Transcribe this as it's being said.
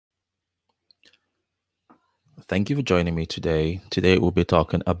Thank you for joining me today. Today, we'll be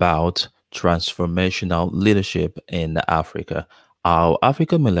talking about transformational leadership in Africa. How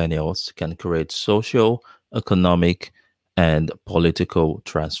African millennials can create social, economic, and political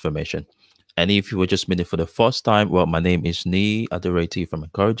transformation. And if you were just meeting for the first time, well, my name is Niyi Adereti from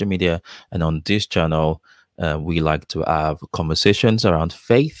Encouraging Media. And on this channel, we like to have conversations around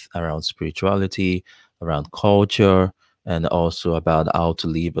faith, around spirituality, around culture, and also about how to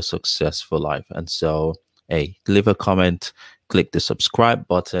live a successful life. And so, hey, leave a comment, click the subscribe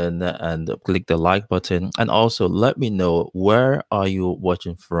button, and click the like button, and also let me know where are you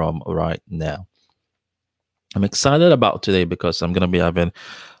watching from right now. I'm excited about today because I'm going to be having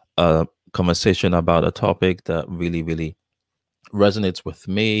a conversation about a topic that really resonates with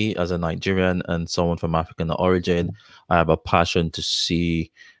me as a Nigerian and someone from African origin. I have a passion to see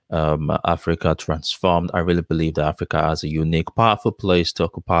Africa transformed. I really believe that Africa has a unique, powerful place to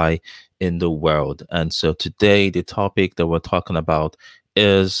occupy in the world. And so today, the topic that we're talking about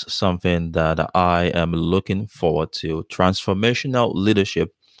is something that I am looking forward to: transformational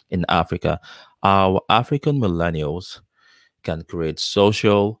leadership in Africa. Our African millennials can create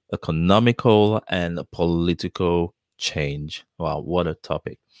social, economical, and political change. Wow, what a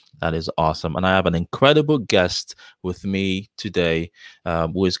topic! That is awesome. And I have an incredible guest with me today,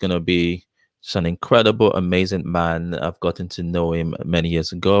 who is going to be just an incredible, amazing man. I've gotten to know him many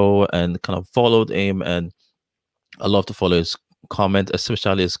years ago and kind of followed him, and I love to follow his comment,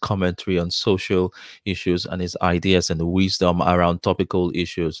 especially his commentary on social issues and his ideas and wisdom around topical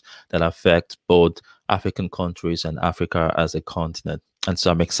issues that affect both African countries and Africa as a continent. And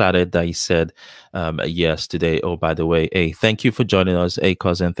so I'm excited that he said yes today. Oh, by the way, hey, thank you for joining us. Hey,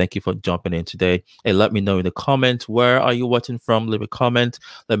 cousin, thank you for jumping in today. Hey, let me know in the comment, where are you watching from? Leave a comment.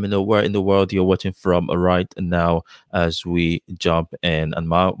 Let me know where in the world you're watching from right now as we jump in. And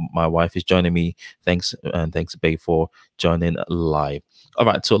my wife is joining me. Thanks, and thanks, Bay, for joining live. All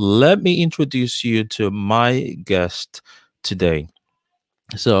right, so let me introduce you to my guest today.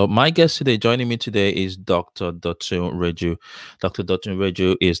 So my guest today, joining me today, is Dr. Dotun Reju. Dr. Dotun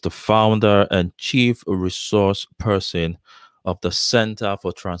Reju is the founder and chief resource person of the Center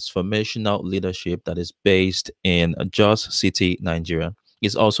for Transformational Leadership that is based in Jos City, Nigeria.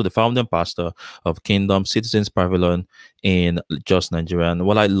 He's also the founding pastor of Kingdom Citizens Pavilion in Jos, Nigeria. And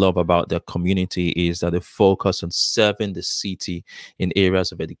what I love about their community is that they focus on serving the city in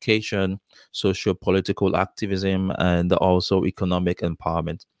areas of education, social political activism, and also economic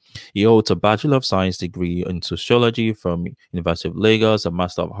empowerment. He holds a Bachelor of Science degree in sociology from University of Lagos, a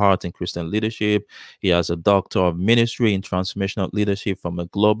Master of Arts in Christian Leadership. He has a Doctor of Ministry in Transformational Leadership from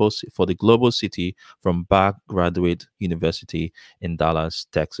for the Global City from Bach Graduate University in Dallas,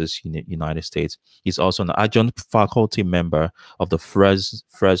 Texas, United States. He's also an adjunct faculty member of the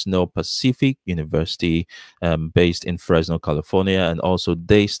Fresno Pacific University, based in Fresno, California, and also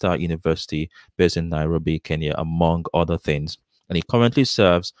Daystar University, based in Nairobi, Kenya, among other things. And he currently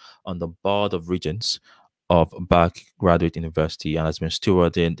serves on the board of regents of Bach Graduate University and has been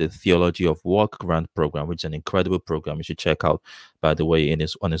stewarding the Theology of Work grant program, which is an incredible program you should check out, by the way,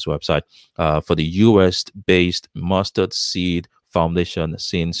 on his website, for the US-based Mustard Seed Foundation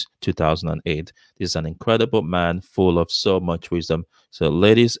since 2008. This is an incredible man full of so much wisdom. So,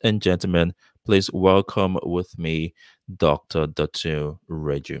 ladies and gentlemen, please welcome with me Dr. Dotun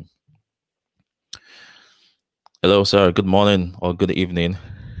Reju. Hello, sir. Good morning or good evening.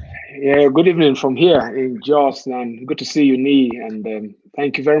 Yeah, good evening from here in Jos, and good to see you, Nee. And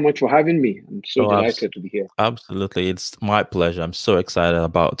thank you very much for having me. I'm so delighted to be here. Absolutely. It's my pleasure. I'm so excited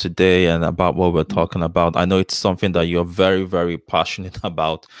about today and about what we're talking about. I know it's something that you're very passionate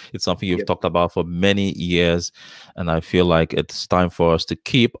about. It's something you've talked about for many years. And I feel like it's time for us to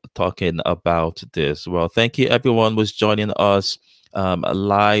keep talking about this. Well, thank you, everyone who's joining us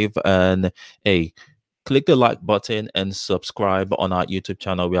live. And hey, click the like button and subscribe on our YouTube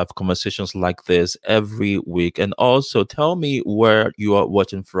channel. We have conversations like this every week. And also tell me where you are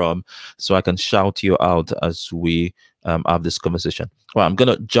watching from so I can shout you out as we have this conversation. Well, I'm going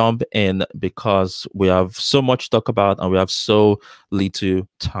to jump in because we have so much to talk about and we have so little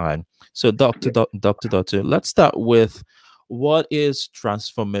time. So Dr. Dotun, let's start with, what is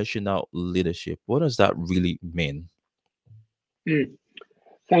transformational leadership? What does that really mean?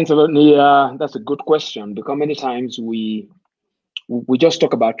 Thanks a lot, Nia. That's a good question, because many times we just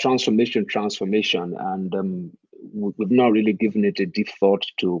talk about transformation, and we've not really given it a deep thought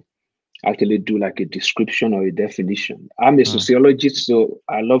to actually do like a description or a definition. I'm a sociologist, so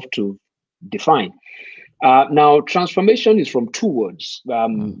I love to define. Now, transformation is from two words.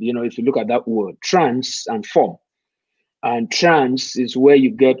 If you look at that word, trans and form. And trans is where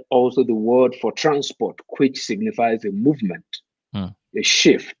you get also the word for transport, which signifies a movement, mm, a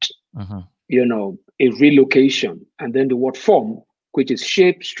shift, mhm, a relocation. And then the word form, which is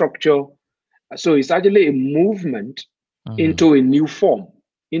shape, structure. So it's actually a movement mhm, into a new form,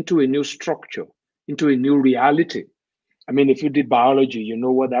 into a new structure, into a new reality. I mean, if you did biology, you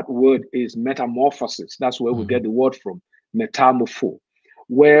know what that word is, metamorphosis. That's where we mhm, get the word from, metamorpho,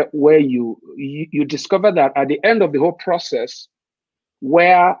 where you discover that at the end of the whole process,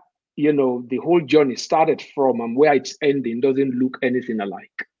 where the whole journey started from and where it's ending doesn't look anything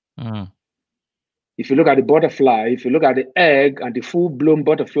alike. mm, If you look at the butterfly, if you look at the egg and the full-blown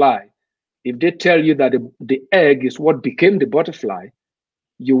butterfly, if they tell you that the egg is what became the butterfly,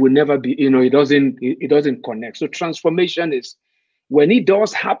 you will never be, it doesn't connect. So transformation is when it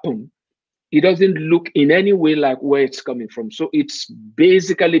does happen, it doesn't look in any way like where it's coming from. So it's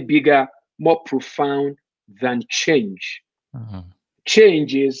basically bigger, more profound than change. mhm,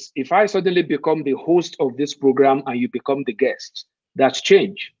 Change is if I suddenly become the host of this program and you become the guest, that's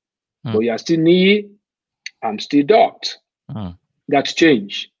change. But mm, you are still Niyi, I'm still Dot. mm. That's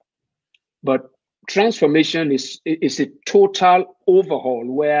change. But transformation is a total overhaul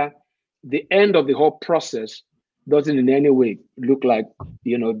where the end of the whole process doesn't in any way look like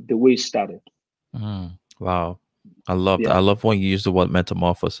the way it started. Wow. I love that. Yeah, I love when you use the word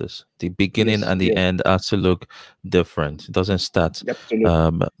metamorphosis. The beginning yes, and the yes, end has to look different. It doesn't start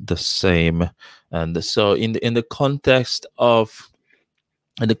absolutely. the same. And so in the context of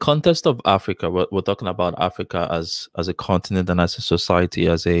Africa, we're talking about Africa as a continent and as a society,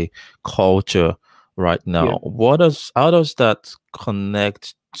 as a culture right Yeah. now. How does that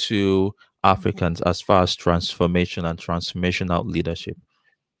connect to Africans as far as transformation and transformational leadership?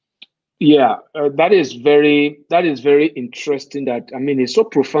 Yeah, that is very interesting. That I mean, it's so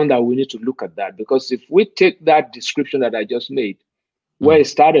profound that we need to look at that because if we take that description that I just made, where Mm, it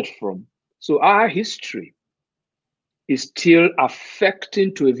started from, so our history is still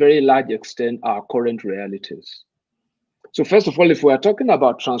affecting to a very large extent our current realities. So first of all, if we are talking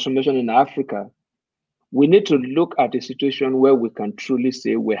about transformation in Africa, we need to look at a situation where we can truly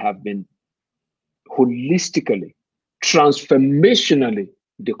say we have been holistically, transformationally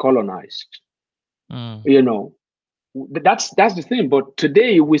decolonized. mm, You know, that's the thing. But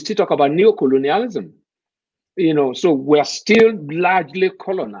today we still talk about neocolonialism. So we're still largely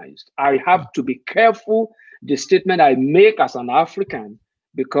colonized. I have mm, to be careful the statement I make as an African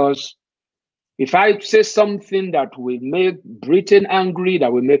because if I say something that will make Britain angry,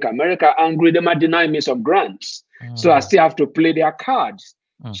 that will make America angry, they might deny me some grants. So I mm, still have to play their cards.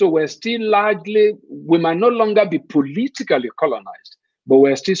 mm. So we're still largely, we might no longer be politically colonized, but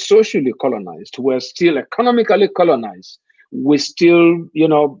we're still socially colonized. We're still economically colonized. We still,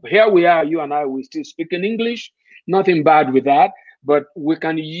 here we are, you and I, we still speak in English. Nothing bad with that. But we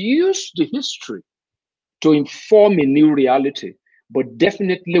can use the history to inform a new reality. But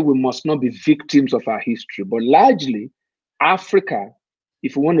definitely, we must not be victims of our history. But largely, Africa,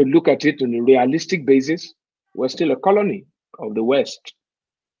 if we want to look at it on a realistic basis, we're still a colony of the West.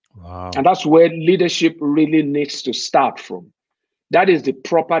 And Wow. that's where leadership really needs to start from. That is the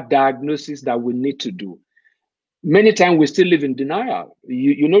proper diagnosis that we need to do. Many times we still live in denial.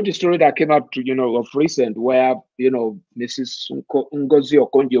 You know the story that came out, of recent where, Mrs. Ngozi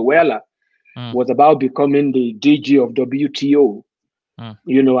Okonjo-Iweala Mm, was about becoming the DG of WTO, mm.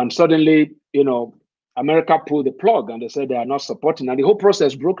 and suddenly, America pulled the plug and they said they are not supporting, and the whole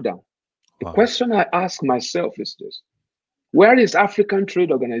process broke down. The Wow. question I ask myself is this: where is African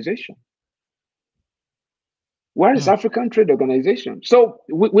Trade Organization? Where is Mm, African Trade Organization? So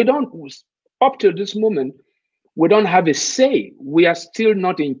we don't, up to this moment, we don't have a say. We are still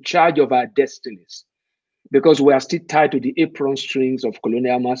not in charge of our destinies because we are still tied to the apron strings of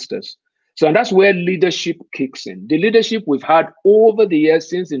colonial masters. So, and that's where leadership kicks in. The leadership we've had over the years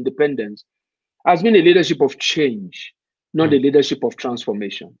since independence has been a leadership of change, not mm. a leadership of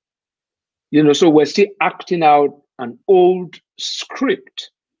transformation. So we're still acting out an old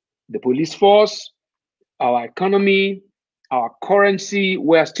script. The police force, our economy, our currency,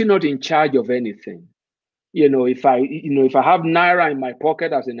 we're still not in charge of anything. If I have naira in my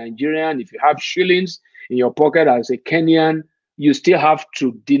pocket as a Nigerian, if you have shillings in your pocket as a Kenyan, you still have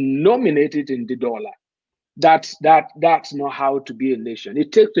to denominate it in the dollar. That's not how to be a nation.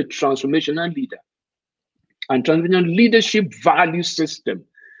 It takes a transformational leader and transformational leadership value system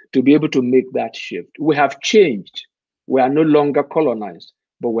to be able to make that shift. We have changed. We are no longer colonized,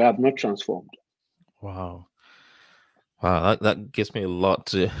 but we have not transformed. Wow. Wow, that gives me a lot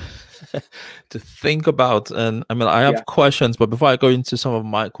to to think about. And I mean, I Yeah. have questions, but before I go into some of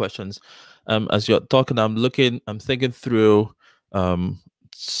my questions, As you're talking, I'm thinking through um,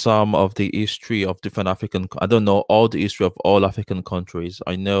 some of the history of different I don't know all the history of all African countries.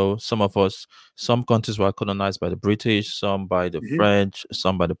 I know some countries were colonized by the British, some by the Hmm. French,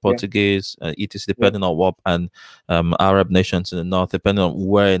 some by the Yeah, Portuguese. It is yeah, depending on what, and Arab nations in the north, depending on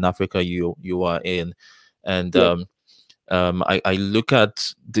where in Africa you are in. And yeah. I look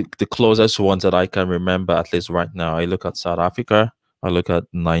at the closest ones that I can remember, at least right now. I look at South Africa, I look at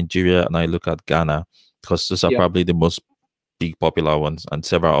Nigeria, and I look at Ghana, because those are Yeah, probably the most big popular ones, and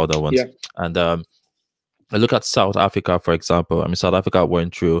several other ones. yeah. And I look at South Africa, for example. I mean, South Africa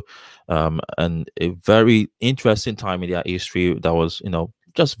went through and a very interesting time in their history that was,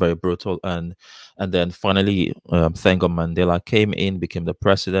 just very brutal. And then finally, thank God, Mandela came in, became the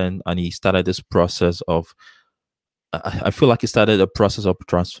president, and he started this process of I feel like it started a process of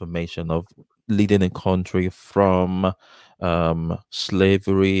transformation of leading a country from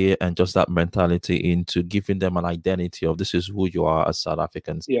slavery and just that mentality into giving them an identity of this is who you are as South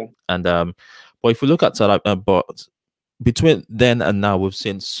Africans. Yeah. And but if you look at South Africa, but between then and now, we've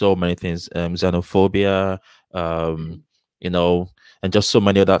seen so many things, xenophobia, um, Mhm. you know, and just so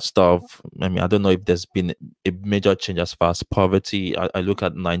many of that stuff. I mean, I don't know if there's been a major change as far as poverty. I look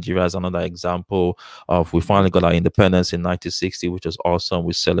at Nigeria as another example of we finally Mhm. got our independence in 1960, which is awesome.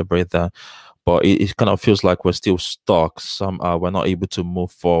 We celebrate that, but it kind of feels like we're still stuck. Somehow we're not able to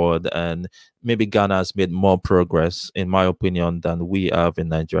move forward, and maybe Ghana has made more progress, in my opinion, than we have in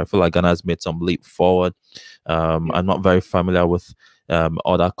Nigeria. I feel like Ghana has made some leap forward. Yeah. I'm not very familiar with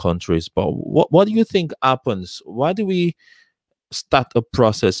other countries, but what do you think happens? Why do we start a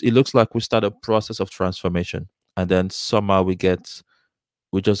process? It looks like we start a process of transformation, and then somehow we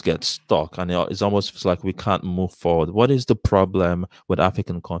just get stuck, and it's almost like we can't move forward. What is the problem with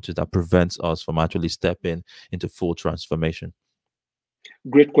African countries that prevents us from actually stepping into full transformation?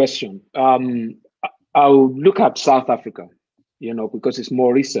 Great question. I'll look at South Africa, because it's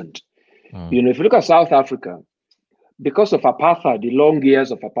more recent. Mm, If you look at South Africa, because of apartheid, the long years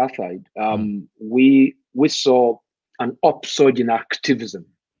of apartheid, mm, we saw an upsurge in activism,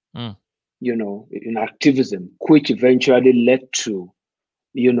 mm, which eventually led to,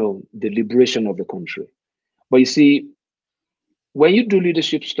 the liberation of the country. But you see, when you do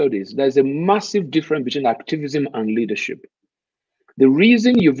leadership studies, there's a massive difference between activism and leadership. The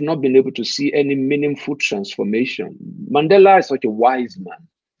reason you've not been able to see any meaningful transformation, Mandela is such a wise man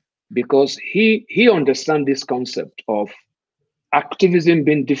because he understands this concept of activism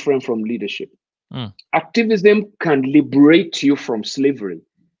being different from leadership. mm, Activism can liberate you from slavery,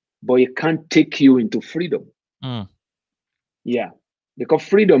 but it can't take you into freedom. mm, Yeah. Because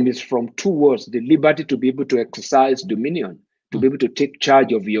freedom is from two words: the liberty to be able to exercise dominion, to mm, be able to take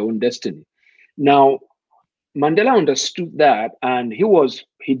charge of your own destiny. Now, Mandela understood that, and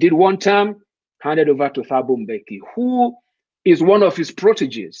he did one term, handed over to Thabo Mbeki, who is one of his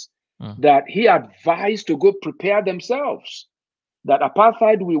proteges, mm, that he advised to go prepare themselves, that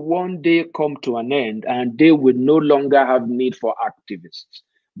apartheid will one day come to an end and they will no longer have need for activists,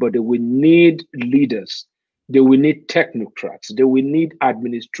 but they will need leaders. They will need technocrats. They will need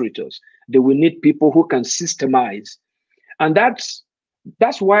administrators. They will need people who can systemize. And that's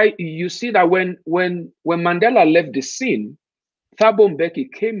why you see that when Mandela left the scene, Thabo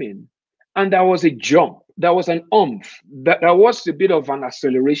Mbeki came in, and there was a jump, there was an oomph, there was a bit of an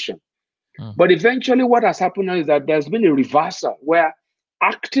acceleration. mm, But eventually, what has happened now is that there's been a reversal where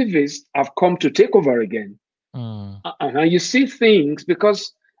activists have come to take over again. mm. And you see things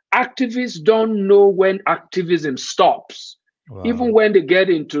because activists don't know when activism stops. Even Wow. when they get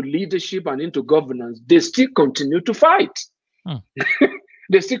into leadership and into governance, they still continue to fight. Mm,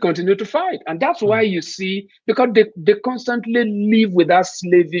 They still continue to fight. And that's why mm, you see, because they constantly live with that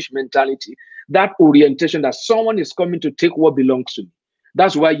slavish mentality, that orientation that someone is coming to take what belongs to me.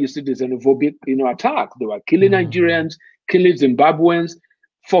 That's why you see the xenophobic, attacks. They were killing mm, Nigerians, killing Zimbabweans,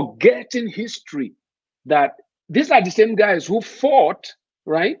 forgetting history. That these are the same guys who fought,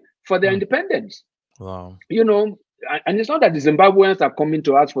 right, for their mm. independence. Wow. You know, and it's not that the Zimbabweans are coming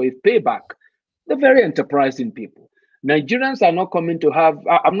to us for a payback. They're very enterprising people. Nigerians are not coming to have,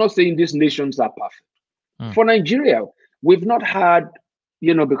 I'm not saying these nations are perfect. Mm, For Nigeria, we've not had,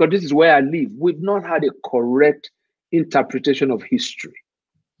 because this is where I live, we've not had a correct interpretation of history.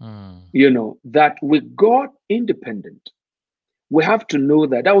 mm, That we got independent. We have to know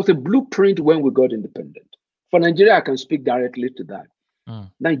that that was a blueprint when we got independent. For Nigeria, I can speak directly to that. mm,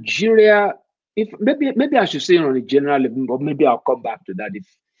 Nigeria, if maybe I should say on a general level, but maybe I'll come back to that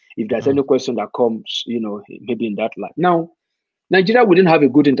if there's mm, any question that comes, maybe in that light. Now, Nigeria wouldn't have a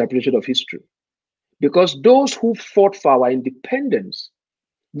good interpretation of history because those who fought for our independence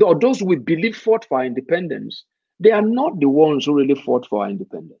or those we believe fought for our independence, they are not the ones who really fought for our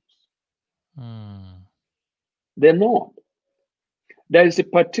independence. They're not. There is a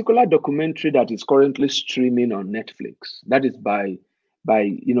particular documentary that is currently streaming on Netflix. That is by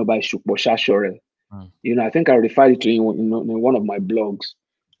Shukbo Shashore. I think I referred it to you in one of my blogs.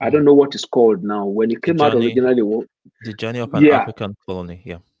 I don't know what it's called now. When it came out originally, The Journey of an African Colony.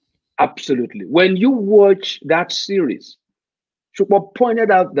 Yeah, absolutely. When you watch that series, Shukbo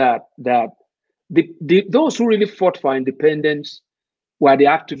pointed out that those who really fought for independence were the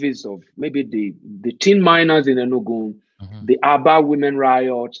activists of maybe the tin miners in Enugu, the Aba women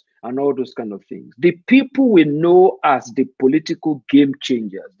riots, and all those kind of things. The people we know as the political game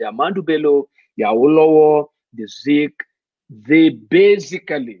changers, the Amadou Bello, the Awolowo, the Zik, they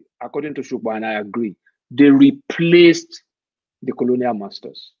basically, according to Shukbo, and I agree, they replaced the colonial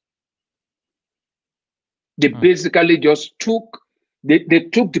masters. They basically just took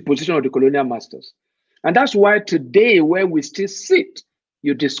the position of the colonial masters. And that's why today, where we still sit,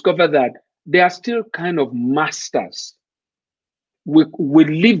 you discover that they are still kind of masters. We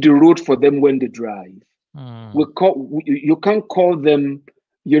leave the road for them when they drive. You can't call them,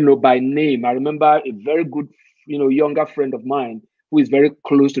 by name. I remember a very good, younger friend of mine who is very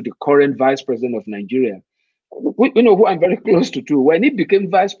close to the current vice president of Nigeria. Who I'm very close to too. When he became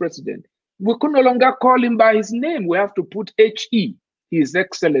vice president, we could no longer call him by his name. We have to put HE, His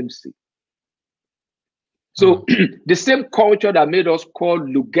Excellency. So the same culture that made us call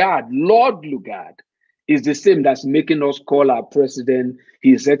Lugard, Lord Lugard, is the same that's making us call our president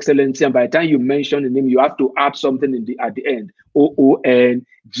His Excellency. And by the time you mention the name, you have to add something at the end, OON,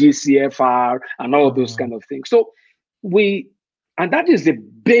 GCFR, and all those kind of things. So and that is the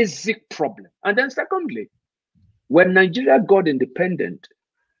basic problem. And then secondly, when Nigeria got independent,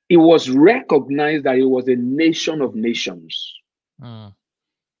 it was recognized that it was a nation of nations.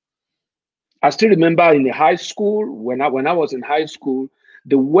 I still remember in the high school, when I was in high school,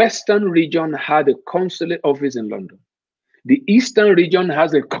 the Western region had a consulate office in London. The Eastern region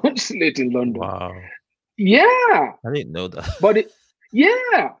has a consulate in London. Wow. Yeah. I didn't know that. But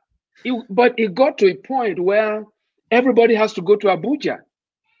it got to a point where everybody has to go to Abuja.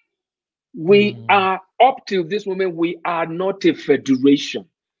 We are, up till this moment, we are not a federation.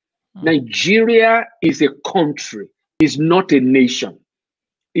 Nigeria is a country, is not a nation.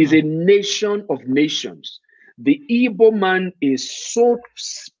 Is a nation of nations. The Igbo man is so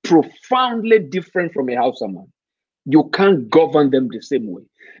profoundly different from a Hausa man. You can't govern them the same way.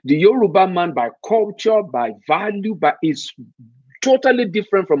 The Yoruba man, by culture, by value, is totally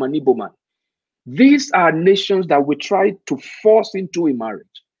different from an Igbo man. These are nations that we try to force into a marriage.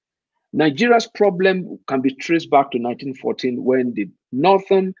 Nigeria's problem can be traced back to 1914 when the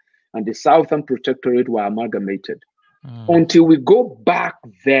Northern and the Southern Protectorate were amalgamated. Until we go back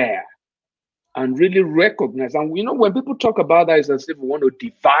there and really recognize, and when people talk about that, it's as if we want to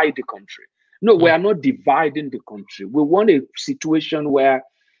divide the country. No, we are not dividing the country. We want a situation where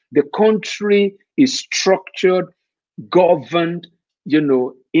the country is structured, governed, in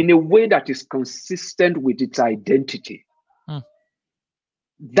a way that is consistent with its identity.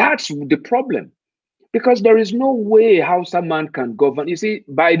 That's the problem. Because there is no way Hausa man can govern. You see,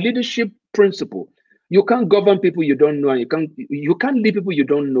 by leadership principle, you can't govern people you don't know, and you can't lead people you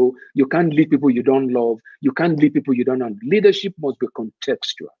don't know, you can't lead people you don't love, you can't lead people you don't know. Leadership must be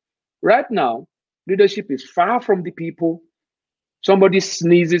contextual. Right now, leadership is far from the people. Somebody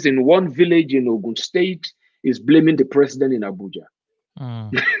sneezes in one village in Ogun State, is blaming the president in Abuja.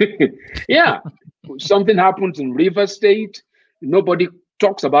 Yeah. Something happens in River State, nobody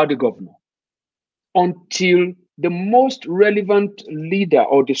talks about the governor. Until the most relevant leader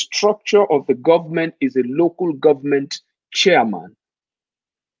or the structure of the government is a local government chairman,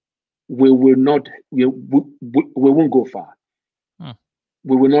 we won't go far.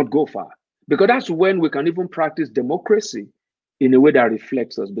 We will not go far. Because that's when we can even practice democracy in a way that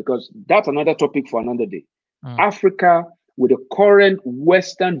reflects us, because that's another topic for another day. Africa, with the current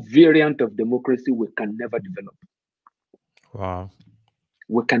Western variant of democracy, we can never develop. Wow.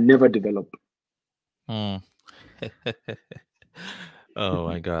 We can never develop. Oh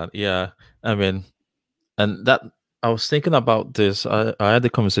my God. Yeah. I mean, and that I was thinking about this. I had a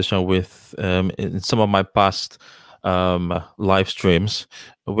conversation with in some of my past live streams,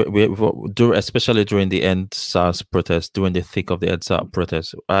 especially during the EndSARS protest, during the thick of the EndSARS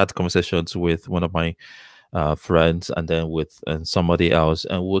protest. I had conversations with one of my friends, and then with somebody else,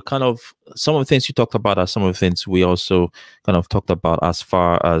 and we're kind of, some of the things you talked about are some of the things we also kind of talked about, as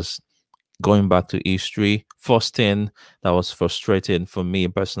far as going back to history. First thing that was frustrating for me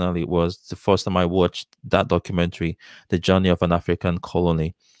personally was the first time I watched that documentary, The Journey of an African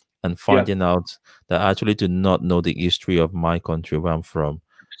Colony, and Yeah, finding out that I actually do not know the history of my country where I'm from.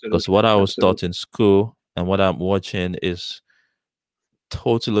 Because absolutely, what I was taught absolutely. in school and what I'm watching is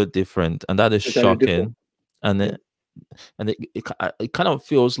totally different, and that is Totally different. shocking. And Yeah, it kind of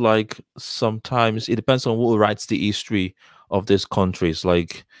feels like sometimes it depends on who writes the history of these countries.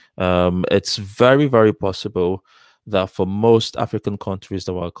 Like, it's very, very possible that for most African countries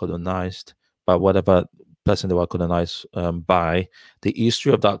that were colonized by whatever person they were colonized by, the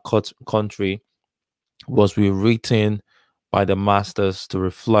history of that country was rewritten by the masters to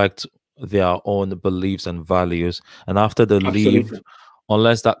reflect their own beliefs and values. And after they leave, absolutely.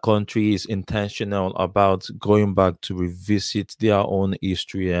 unless that country is intentional about going back to revisit their own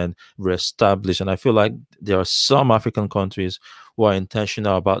history and reestablish, and I feel like there are some African countries who are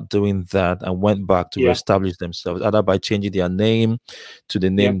intentional about doing that and went back to Yeah, reestablish themselves, either by changing their name to the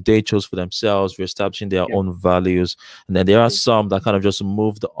yeah, name they chose for themselves, reestablishing their yeah, own values. And then there are yeah. some that kind of just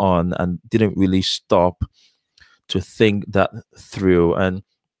moved on and didn't really stop to think that through. And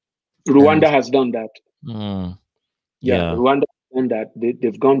Rwanda has done that. mm, Yeah, yeah. Rwanda has done that.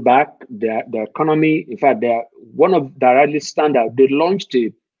 They've gone back. Their economy, in fact, they're one of the really standout. They launched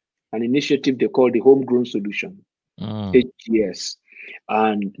an initiative they call the Homegrown Solution, Mm, HGS.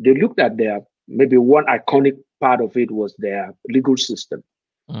 And they looked at their, maybe one iconic part of it was their legal system.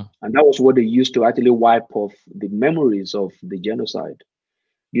 mm, And that was what they used to actually wipe off the memories of the genocide.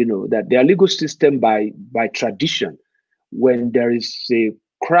 You know, that their legal system by tradition, when there is a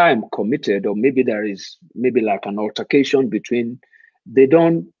crime committed, or maybe there is maybe like an altercation between, you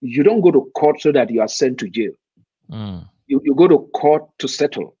don't go to court so that you are sent to jail. mm, You go to court to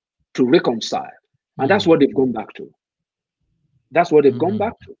settle, to reconcile. And that's mm, what they've gone back to. That's what they've gone mm,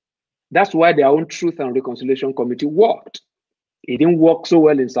 back to. That's why their own Truth and Reconciliation Committee worked. It didn't work so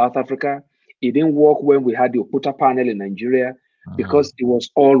well in South Africa. It didn't work when we had the Oputa panel in Nigeria mm. because it was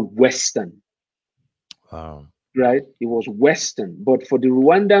all Western, Wow. right? It was Western. But for the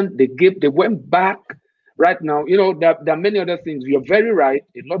Rwandan, they went back. Right now, there are many other things. You're very right.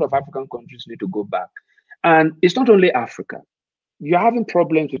 A lot of African countries need to go back. And it's not only Africa. You're having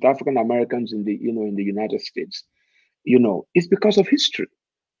problems with African Americans in the United States. It's because of history.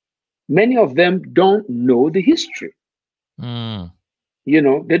 Many of them don't know the history. Mm,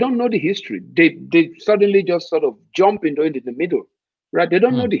 They don't know the history. They suddenly just sort of jump into it in the middle, right? They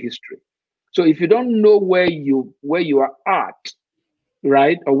don't know mm, the history. So if you don't know where you are at,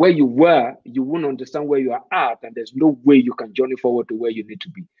 right, or where you were, you won't understand where you are at, and there's no way you can journey forward to where you need to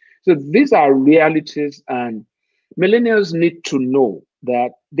be. So these are realities, and millennials need to know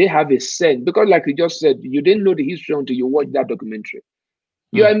that they have a sense, because like you just said, you didn't know the history until you watched that documentary.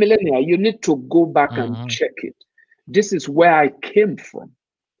 You are mm, a millennial. You need to go back and mm, check it. This is where I came from.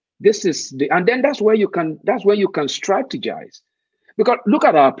 And then that's where you can strategize. Because look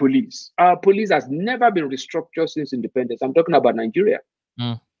at our police. Our police has never been restructured since independence. I'm talking about Nigeria.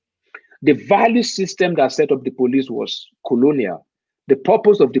 mm, The value system that set up the police was colonial. The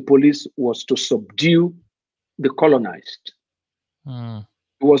purpose of the police was to subdue the colonized. mm,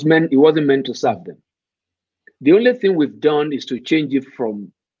 It wasn't meant to serve them. The only thing we've done is to change it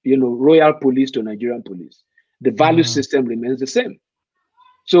from, royal police to Nigerian police. The value mm, system remains the same.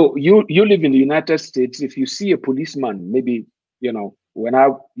 So you live in the United States. If you see a policeman, maybe, when I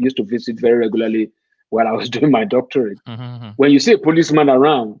used to visit very regularly while I was doing my doctorate, mm, when you see a policeman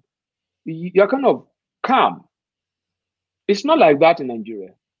around, you're kind of calm. It's not like that in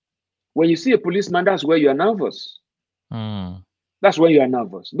Nigeria. When you see a policeman, that's where you're nervous. mm, That's when you are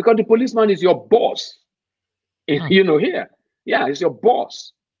nervous because the policeman is your boss. mm, Here, yeah, it's your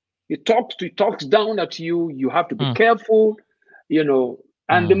boss. He talks down at you. You have to be mm, careful, you know.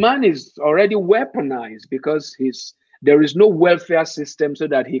 And the mm, man is already weaponized because there is no welfare system so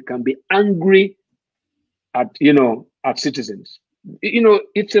that he can be angry at citizens.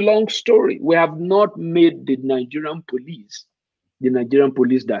 It's a long story. We have not made the Nigerian police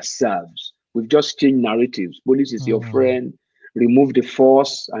that serves. We've just changed narratives. Police is your mm. friend. Remove the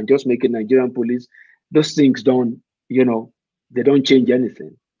force and just make it Nigerian police. Those things they don't change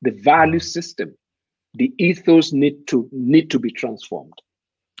anything. The value Wow. system, the ethos need to be transformed.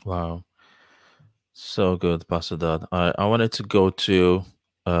 Wow. So good, Pastor Dad. I wanted to go to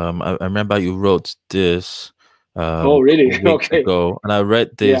I remember you wrote this Oh, a really? couple weeks Okay. ago, and I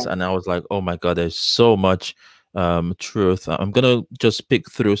read Yeah. this and I was like, oh my God, there's so much truth. I'm gonna just pick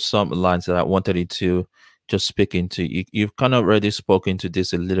through some lines that I wanted you to just speak into. You've kind of already spoken to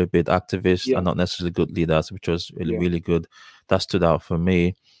this a little bit. Activists are Yeah. not necessarily good leaders, which was really, Yeah. really good. That stood out for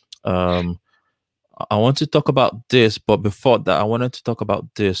me. Um, I want to talk about this, but before that, I wanted to talk about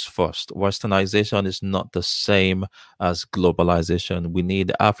this first. Westernization is not the same as globalization. Yeah, We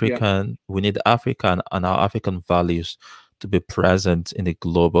need African and our African values to be present in the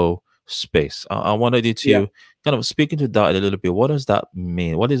global space. I wanted you yeah. to kind of speak into that a little bit. What does that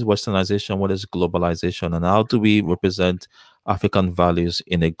mean? What is Westernization? What is globalization? And how do we represent African values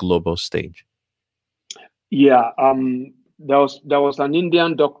in a global stage? Yeah, there was an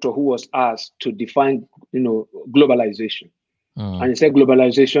Indian doctor who was asked to define, globalization, and Mm, he said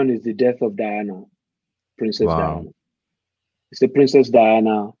globalization is the death of Diana, Princess wow. Diana. It's the Princess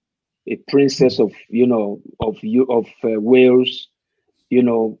Diana, a princess of Wales,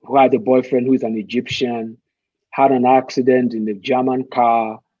 who had a boyfriend who is an Egyptian, had an accident in a German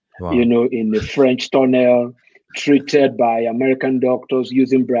car, Wow. in a French tunnel, treated by American doctors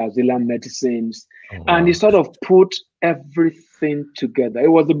using Brazilian medicines. Oh, And he wow. sort of put everything together.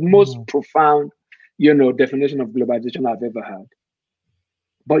 It was the most Mm, profound, definition of globalization I've ever had.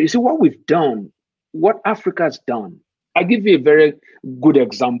 But you see what we've done, what Africa's done. I'll give you a very good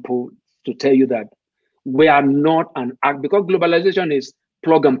example to tell you that we are not an act because globalization is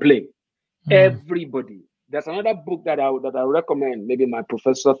plug and play. mm, Everybody. There's another book that I recommend. Maybe my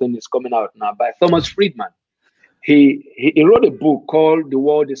professor thing is coming out now by Thomas Friedman. He wrote a book called The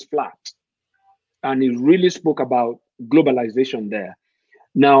World is Flat, and he really spoke about globalization there.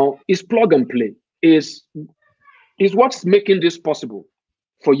 Now, it's plug and play. Is what's making this possible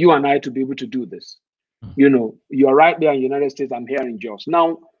for you and I to be able to do this. mm, You're right there in the United States, I'm here in Jos.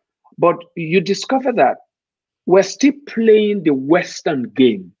 Now, but you discover that we're still playing the Western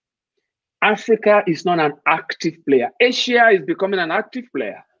game. Africa is not an active player. Asia is becoming an active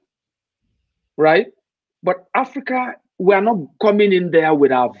player, right? But Africa, we are not coming in there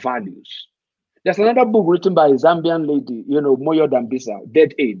with our values. There's another book written by a Zambian lady, Moyo Dambisa,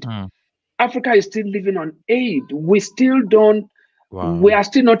 Dead Aid. mm. Africa is still living on aid. We Wow. are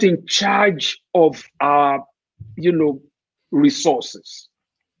still not in charge of our, resources,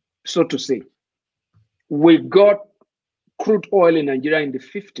 so to say. We got crude oil in Nigeria in the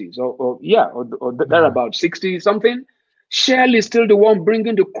 50s, or they're Mm, about 60 something. Shell is still the one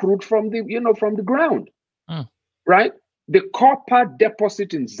bringing the crude from the ground, mm, right? The copper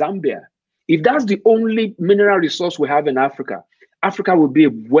deposit in Zambia, if that's the only mineral resource we have in Africa, Africa will be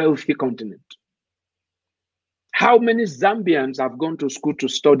a wealthy continent. How many Zambians have gone to school to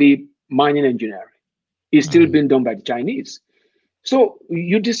study mining engineering? It's still mm. being done by the Chinese. So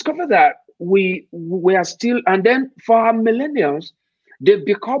you discover that we are still, and then for our millennials, they've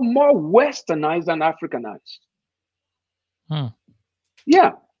become more westernized than Africanized. Mm.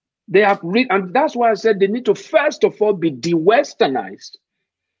 Yeah, they have, and that's why I said they need to first of all be de-westernized,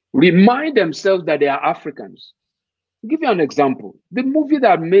 remind themselves that they are Africans. I'll give you an example. The movie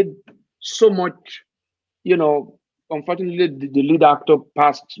that made so much, you know, unfortunately, the lead actor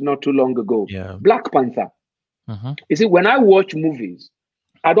passed not too long ago. Yeah. Black Panther. Mm-hmm. You see, when I watch movies,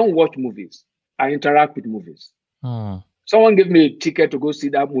 I don't watch movies. I interact with movies. Mm. Someone gave me a ticket to go see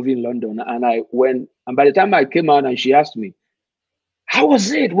that movie in London, and I went. And by the time I came out, and she asked me, "How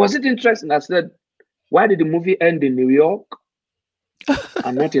was it? Was it interesting?" I said, "Why did the movie end in New York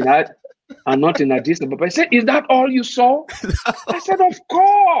and not in Addis Ababa?" I said, "Is that all you saw?" I said, "Of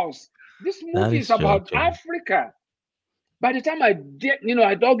course. This That movie is is about shocking. Africa." By the time I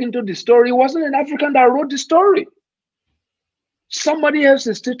dug into the story, it wasn't an African that wrote the story. Somebody else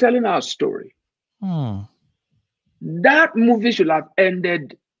is still telling our story. Mm. That movie should have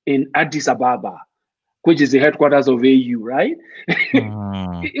ended in Addis Ababa, which is the headquarters of AU, right?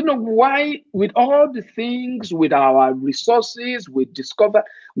 Mm. Why, with all the things, with our resources, we discover,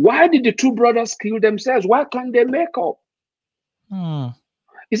 why did the two brothers kill themselves? Why can't they make up? Mm.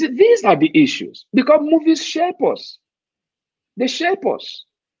 You see, these are the issues because movies shape us. They shape us.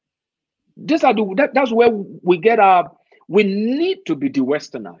 That's where we need to be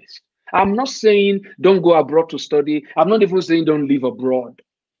de-westernized. I'm not saying don't go abroad to study. I'm not even saying don't live abroad.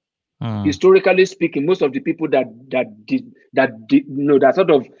 Mm. Historically speaking, most of the people that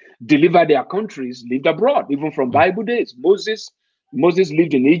sort of deliver their countries lived abroad, even from Mm. Bible days. Moses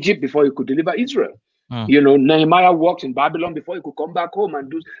lived in Egypt before he could deliver Israel. Mm. Nehemiah worked in Babylon before he could come back home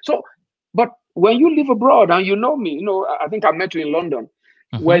and do so. But when you live abroad, and you know me, I think I met you in London.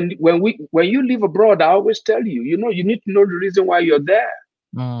 Mm-hmm. When you live abroad, I always tell you, you need to know the reason why you're there.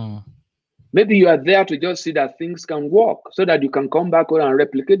 Mm. Maybe you are there to just see that things can work so that you can come back home and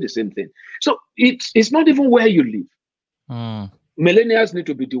replicate the same thing. So it's not even where you live. Mm. Millennials need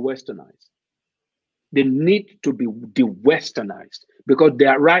to be de-westernized. They need to be de-westernized because they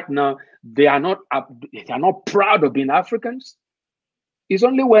are right now, they are not proud of being Africans. It's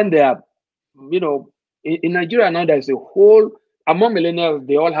only when they are, in Nigeria now, there's a whole, among millennials,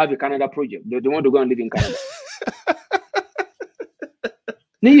 they all have a Canada project. They want to go and live in Canada.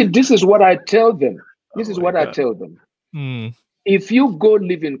 This is what I tell them. This is what I tell them. If you go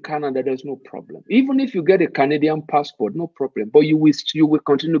live in Canada, there's no problem. Even if you get a Canadian passport, no problem. But you will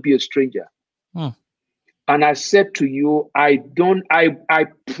continue to be a stranger. And I said to you, I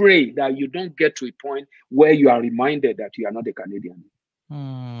pray that you don't get to a point where you are reminded that you are not a Canadian.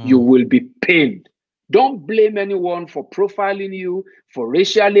 You will be pained. Don't blame anyone for profiling you, for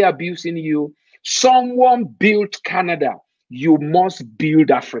racially abusing you. Someone built Canada. You must build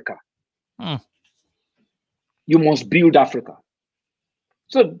Africa. You must build Africa.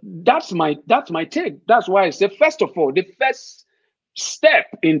 So that's my take. That's why I say, first of all, the first step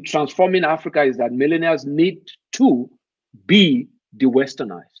in transforming Africa is that millennials need to be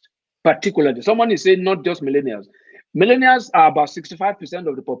de-Westernized. Particularly, someone is saying not just millennials. Millennials are about 65%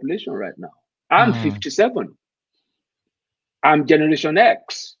 of the population right now. I'm 57. I'm Generation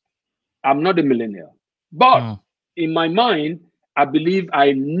X. I'm not a millennial. But in my mind, I believe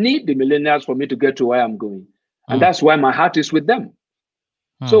I need the millennials for me to get to where I'm going. And that's why my heart is with them.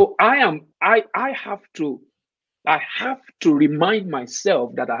 So I have to remind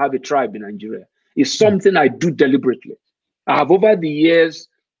myself that I have a tribe in Nigeria. It's something I do deliberately. I have over the years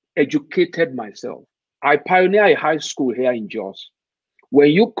educated myself. I pioneer a high school here in Jos. When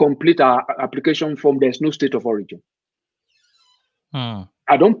you complete our application form, there's no state of origin.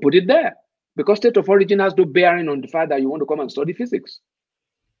 I don't put it there because state of origin has no bearing on the fact that you want to come and study physics.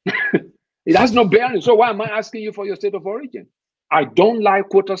 It has no bearing. So why am I asking you for your state of origin? I don't like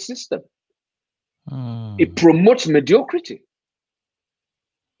quota system. It promotes mediocrity.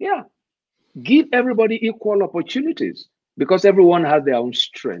 Yeah. Give everybody equal opportunities because everyone has their own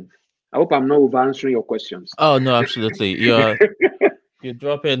strength. I hope I'm not over answering your questions. Oh, no, absolutely. You're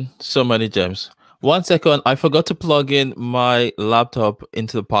dropping so many gems. 1 second, I forgot to plug in my laptop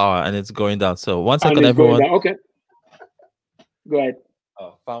into the power and it's going down. So 1 second, everyone. Okay. Go ahead.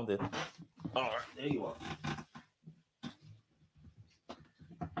 Oh, found it. All right, there you are.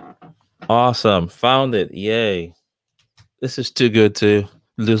 Awesome. Found it. Yay. This is too good to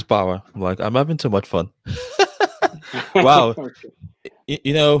lose power. I'm having too much fun. Wow. Okay.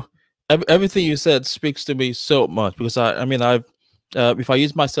 Everything you said speaks to me so much because if I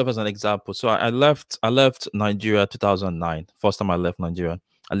use myself as an example, so I left Nigeria 2009. First time I left Nigeria.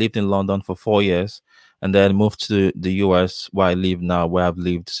 I lived in London for 4 years and then moved to the US where I live now, where I've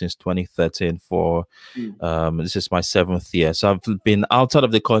lived since 2013 for this is my 7th year. So I've been outside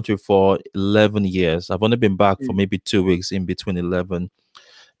of the country for 11 years. I've only been back for maybe 2 weeks in between 11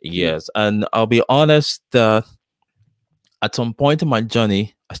 years. And I'll be honest, at some point in my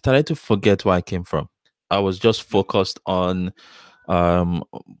journey, I started to forget where I came from. I was just focused on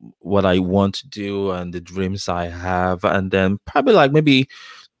what I want to do and the dreams I have. And then probably maybe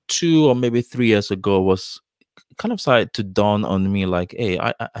 2 or maybe 3 years ago was kind of started to dawn on me hey,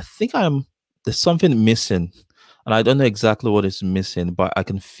 I think there's something missing. And I don't know exactly what is missing, but I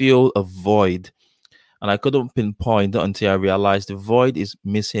can feel a void. And I couldn't pinpoint until I realized the void is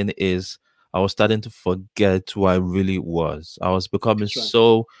missing is I was starting to forget who I really was. I was becoming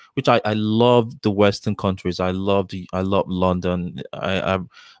which I love the Western countries. I love London.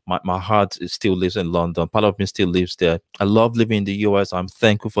 My heart still lives in London. Part of me still lives there. I love living in the US. I'm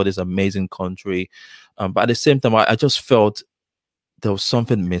thankful for this amazing country. But at the same time, I just felt there was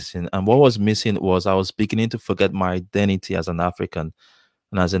something missing. And what was missing was I was beginning to forget my identity as an African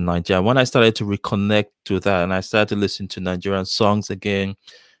and as a Nigerian. When I started to reconnect to that and I started to listen to Nigerian songs again,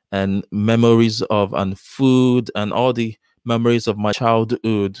 and memories of and food and all the memories of my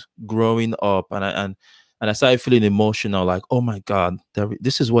childhood growing up, and I started feeling emotional, oh my God,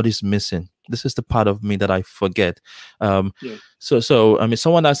 this is what is missing. This is the part of me that I forget. So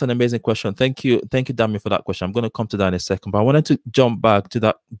someone asked an amazing question. Thank you, Dami, for that question. I'm going to come to that in a second, but I wanted to jump back to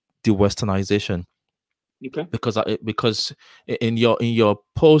that de-Westernization. Okay. Because in your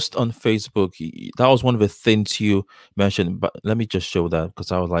post on Facebook, that was one of the things you mentioned. But let me just show that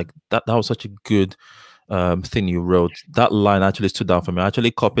because I was like, that was such a good thing you wrote. That line actually stood out for me. I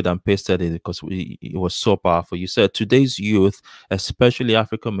actually copied and pasted it because it was so powerful. You said today's youth, especially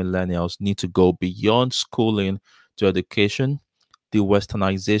African millennials, need to go beyond schooling to education, the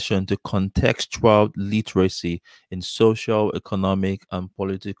Westernization to contextual literacy in social, economic, and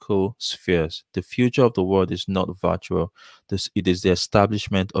political spheres. The future of the world is not virtual. It is the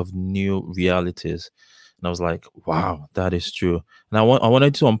establishment of new realities. And I was like, wow, that is true. And I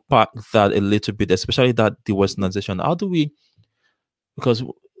wanted to unpack that a little bit, especially that the Westernization. How do we, because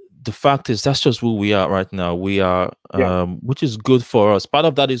the fact is that's just who we are right now. We are, Yeah. which is good for us. Part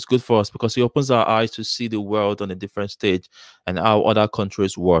of that is good for us because it opens our eyes to see the world on a different stage and how other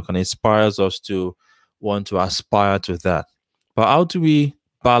countries work, and inspires us to want to aspire to that. But how do we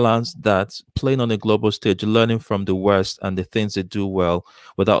balance that, playing on a global stage, learning from the West and the things they do well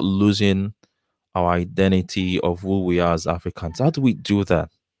without losing our identity of who we are as Africans? How do we do that?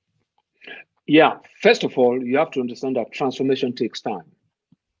 Yeah. First of all, you have to understand that transformation takes time,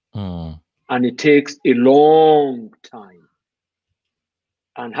 Mm, and it takes a long time.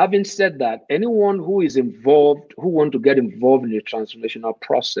 And having said that, anyone who is involved, who want to get involved in the transformational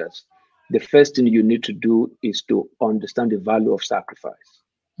process, the first thing you need to do is to understand the value of sacrifice,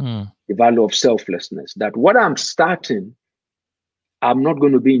 mm, the value of selflessness. That what I'm starting, I'm not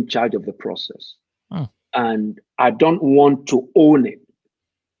going to be in charge of the process. mm, And I don't want to own it.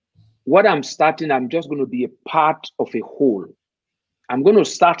 What I'm starting, I'm just going to be a part of a whole. I'm going to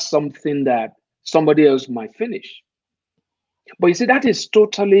start something that somebody else might finish. But you see, that is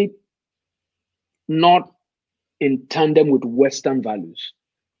totally not in tandem with Western values.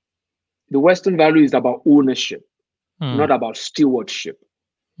 The Western value is about ownership, mm, not about stewardship,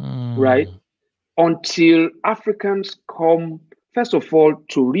 right? mm, Until Africans come, first of all,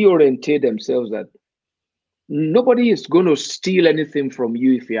 to reorientate themselves that nobody is going to steal anything from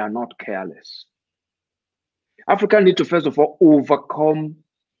you if you are not careless. Africans need to, first of all, overcome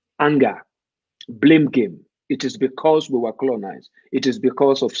anger, blame game. It is because we were colonized. It is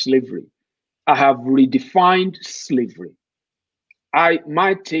because of slavery. I have redefined slavery.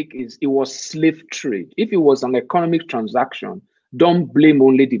 My take is it was slave trade. If it was an economic transaction, don't blame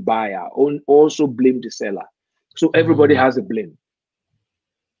only the buyer, also blame the seller. So everybody mm. has a blame,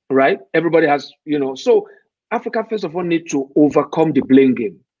 right? Everybody has, so Africa, first of all, need to overcome the blame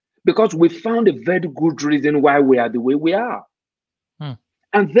game because we found a very good reason why we are the way we are. Mm.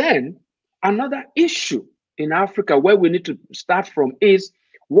 And then another issue in Africa where we need to start from is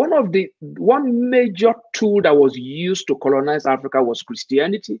one major tool that was used to colonize Africa was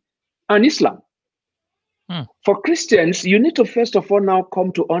Christianity and Islam. Mm. For Christians, you need to first of all now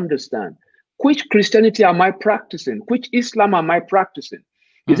come to understand which Christianity am I practicing? Which Islam am I practicing?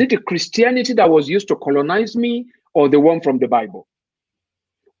 Is Mm. it the Christianity that was used to colonize me or the one from the Bible?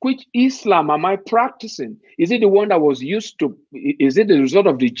 Which Islam am I practicing? Is it the one that was used to, is it the result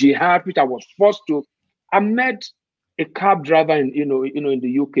of the jihad which I was forced to? I met a cab driver in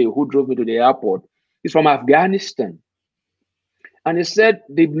the UK who drove me to the airport. He's from Afghanistan. And he said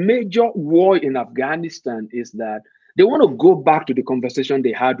the major war in Afghanistan is that they want to go back to the conversation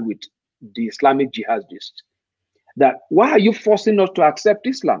they had with the Islamic jihadists. That why are you forcing us to accept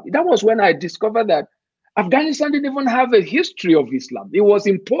Islam? That was when I discovered that Afghanistan didn't even have a history of Islam. It was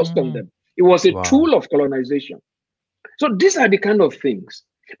imposed on Mm. them. It was a Wow. tool of colonization. So these are the kind of things.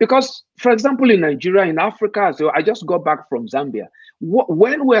 Because, for example, in Nigeria, in Africa, so I just got back from Zambia.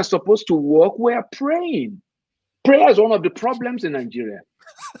 When we're supposed to work, we're praying. Prayer is one of the problems in Nigeria.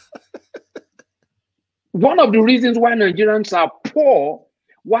 One of the reasons why Nigerians are poor,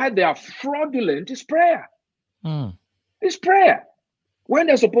 why they are fraudulent, is prayer. Mm. It's prayer. When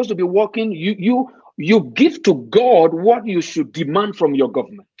they're supposed to be working, you give to God what you should demand from your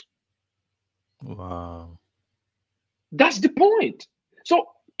government. Wow. That's the point. So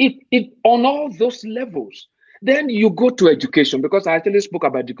it on all those levels. Then you go to education, because I actually spoke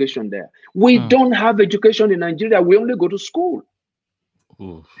about education there. We Mm. don't have education in Nigeria. We only go to school.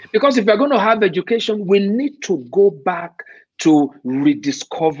 Oof. Because if we're going to have education, we need to go back to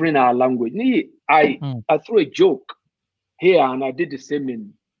rediscovering our language. Mm. I threw a joke here, and I did the same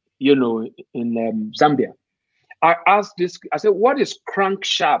in Zambia. I asked this, I said, what is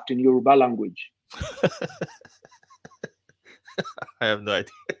crankshaft in Yoruba language? I have no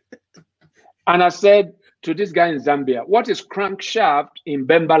idea. And I said to this guy in Zambia, what is crankshaft in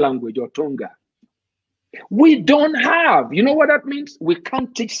Bemba language or Tonga? We don't have. You know what that means? We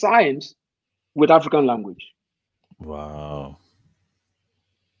can't teach science with African language. Wow.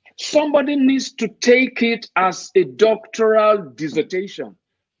 Somebody needs to take it as a doctoral dissertation.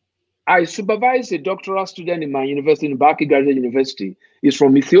 I supervise a doctoral student in my university, in Baki Graduate University. He's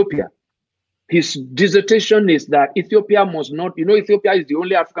from Ethiopia. His dissertation is that Ethiopia must not, Ethiopia is the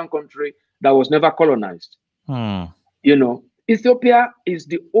only African country that was never colonized. Mm. Ethiopia is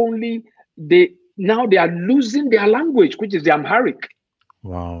the only, now they are losing their language, which is the Amharic.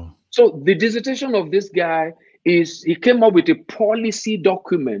 Wow. So the dissertation of this guy is, he came up with a policy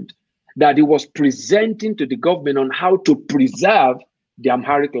document that he was presenting to the government on how to preserve the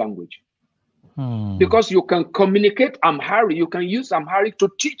Amharic language. Mm. Because you can communicate Amharic, you can use Amharic to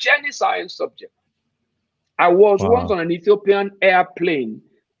teach any science subject. I was once Wow. on an Ethiopian airplane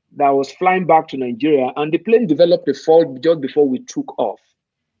that was flying back to Nigeria, and the plane developed a fault just before we took off.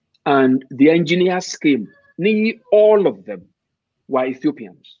 And the engineers came. Nearly all of them were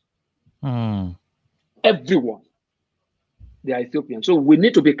Ethiopians. Everyone, they are Ethiopians. So we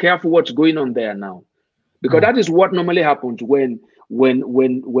need to be careful what's going on there now, because that is what normally happens when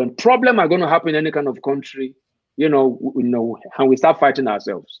problems are going to happen in any kind of country, and we start fighting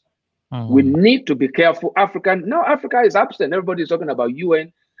ourselves. We need to be careful. Africa is absent. Everybody is talking about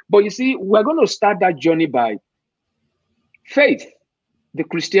UN, but you see, we're going to start that journey by faith. The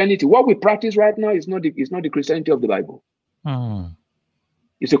Christianity, what we practice right now is not the Christianity of the Bible.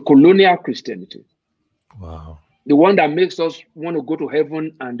 It's a colonial Christianity. Wow. The one that makes us want to go to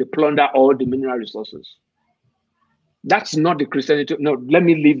heaven and they plunder all the mineral resources. That's not the Christianity. No, let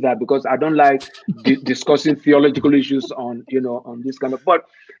me leave that, because I don't like discussing theological issues on this kind of. But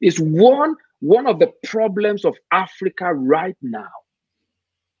it's one of the problems of Africa right now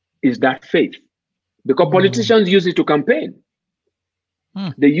is that faith, because politicians use it to campaign.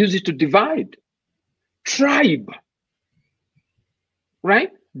 They use it to divide. Tribe,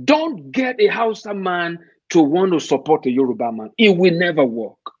 right? Don't get a Hausa man to want to support a Yoruba man. It will never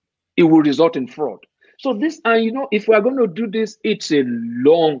work. It will result in fraud. So this, and if we are going to do this, it's a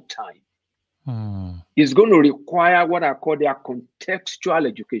long time. It's going to require what I call their contextual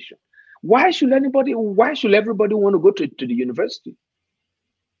education. Why should everybody want to go to the university?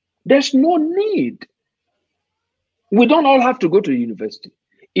 There's no need. We don't all have to go to the university.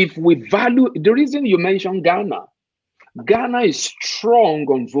 If we value, the reason you mentioned Ghana is strong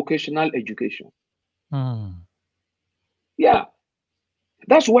on vocational education. Yeah.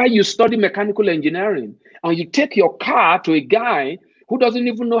 That's why you study mechanical engineering and you take your car to a guy who doesn't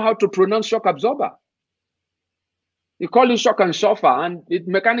even know how to pronounce shock absorber. You call it shock and chauffeur, and the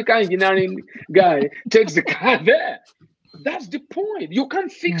mechanical engineering guy takes the car there. That's the point. You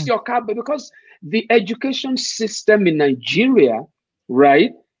can't fix your car, but because the education system in Nigeria,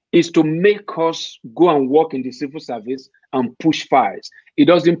 right, is to make us go and work in the civil service and push files. It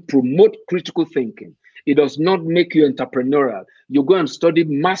doesn't promote critical thinking. It does not make you entrepreneurial. You go and study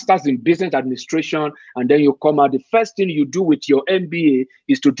masters in business administration, and then you come out. The first thing you do with your MBA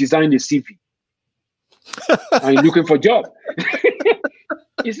is to design a CV. And you're looking for a job.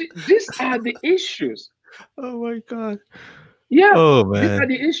 You see, these are the issues. Oh my God. Yeah, oh, man. These are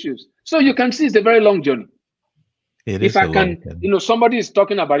the issues. So you can see it's a very long journey. If I can, somebody is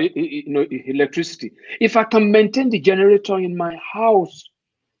talking about electricity. If I can maintain the generator in my house,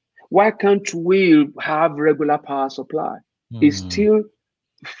 why can't we have regular power supply? It's still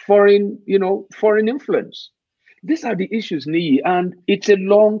foreign influence. These are the issues, Niyi, and it's a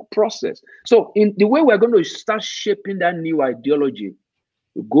long process. So in the way we're going to start shaping that new ideology,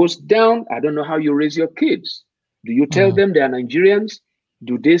 it goes down. I don't know how you raise your kids. Do you tell them they are Nigerians?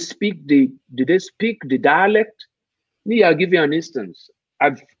 Do they speak the dialect? Niyi, I'll give you an instance.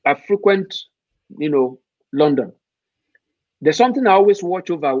 I frequent, London. There's something I always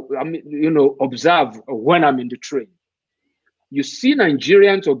watch over, observe when I'm in the train. You see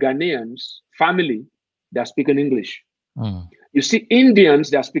Nigerians or Ghanaians, family, they're speaking English. You see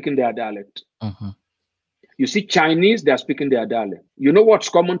Indians, they're speaking their dialect. You see Chinese, they're speaking their dialect. You know what's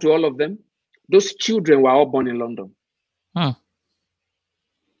common to all of them? Those children were all born in London. But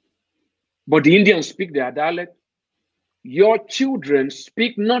the Indians speak their dialect. Your children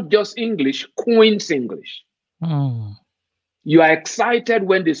speak not just English, Queen's English. You are excited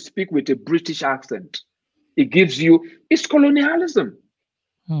when they speak with a British accent. It's colonialism.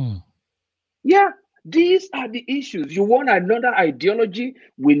 Yeah, these are the issues. You want another ideology?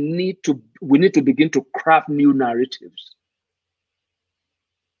 We need to begin to craft new narratives.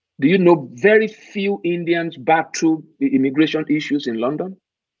 Do you know very few Indians battle the immigration issues in London?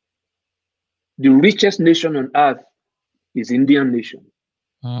 The richest nation on earth is Indian nation.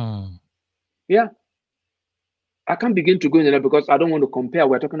 Yeah. I can't begin to go into that because I don't want to compare.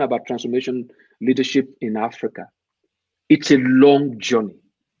 We're talking about transformation leadership in Africa. It's a long journey.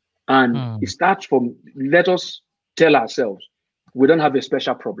 And it starts from, let us tell ourselves, we don't have a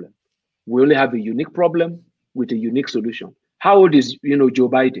special problem. We only have a unique problem with a unique solution. How old is, Joe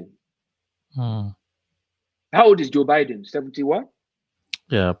Biden? How old is Joe Biden? 70 what?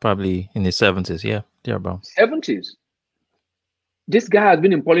 Yeah, probably in his 70s. Yeah, about 70s. This guy has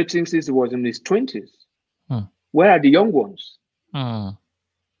been in politics since he was in his 20s. Where are the young ones? Buhari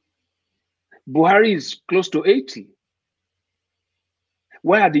is close to 80.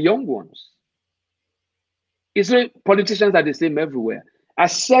 Where are the young ones? It's like politicians are the same everywhere. I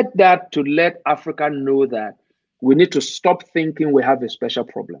said that to let Africa know that we need to stop thinking we have a special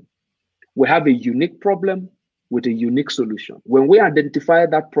problem. We have a unique problem with a unique solution. When we identify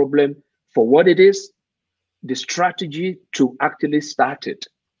that problem for what it is, the strategy to actually start it,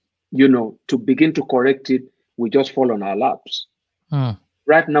 to begin to correct it, we just fall on our laps.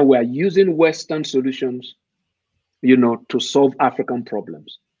 Right now, we are using Western solutions, to solve African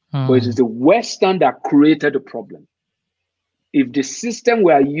problems. But it is the Western that created the problem. If the system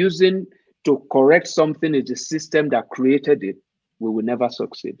we are using to correct something is the system that created it, we will never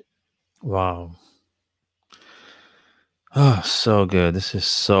succeed. Wow. Oh, so good. This is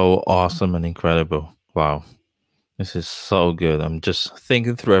so awesome and incredible. Wow. This is so good. I'm just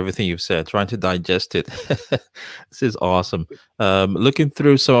thinking through everything you've said, trying to digest it. This is awesome. Looking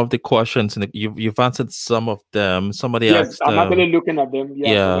through some of the questions, and you've answered some of them. Somebody Yes, asked, I'm actually looking at them. Yeah,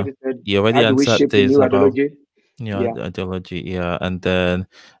 yeah, somebody said, you already how do we answered shape the this new about ideology? Yeah, ideology, yeah, and then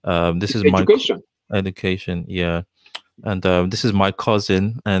this it's is my education. education, yeah. And this is my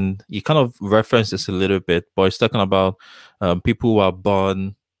cousin, and you kind of referenced this a little bit, but he's talking about people who are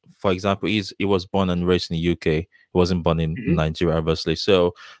born, for example, he was born and raised in the UK. He wasn't born in Mhm. Nigeria, obviously.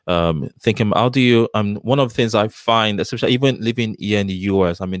 So thinking, how do you, one of the things I find, especially even living here in the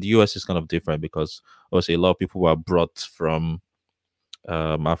US, I mean, the US is kind of different because obviously a lot of people were brought from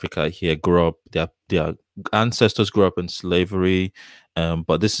Africa here, grew up, their ancestors grew up in slavery,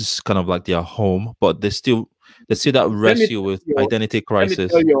 but this is kind of like their home, but they still that Let me wrestle tell with your, identity let me tell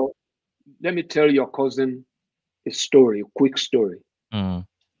crisis. your, let me tell your cousin a story, a quick story. Mm,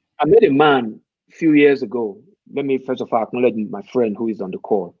 I met a man a few years ago. Let me first of all acknowledge my friend who is on the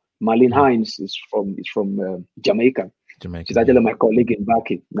call. Marlene mm, Hines is from Jamaica. She's Jamaican, actually yeah. my colleague in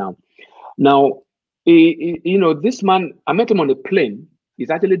Baki now. Now, this man, I met him on a plane. He's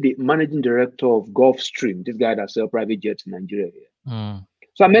actually the managing director of Gulfstream, this guy that sells private jets in Nigeria. Mm,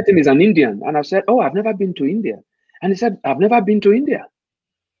 So I met him, he's an Indian. And I said, oh, I've never been to India. And he said, I've never been to India.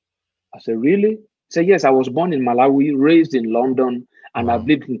 I said, really? He said, yes, I was born in Malawi, raised in London, and I've wow,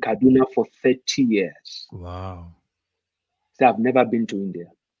 lived in Kaduna for 30 years. wow, He said, I've never been to India.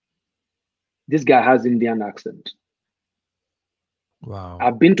 This guy has Indian accent. wow.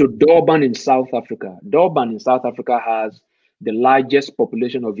 I've been to Durban in South Africa. Durban in South Africa has the largest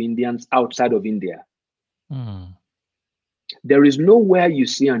population of Indians outside of India. Mm, There is nowhere you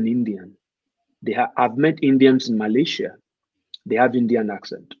see an Indian. I've met Indians in Malaysia. They have Indian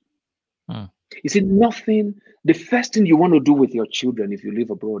accent. mm, You see, nothing, the first thing you want to do with your children if you live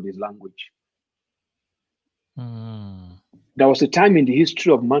abroad is language. mm, There was a time in the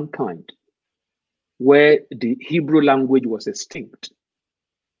history of mankind where the Hebrew language was extinct.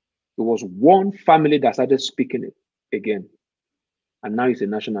 There was one family that started speaking it again, and now it's a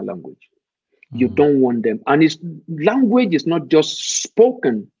national language. You mm, don't want them. And language is not just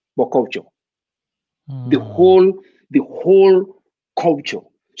spoken, but culture. The mm, whole, the whole culture.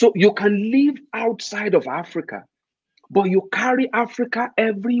 So you can live outside of Africa, but you carry Africa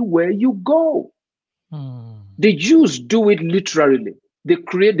everywhere you go. mm. The Jews do it literally. They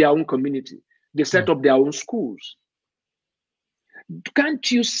create their own community. They set Mm, up their own schools.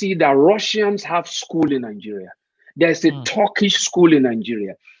 Can't you see that Russians have school in Nigeria? There's a mm, Turkish school in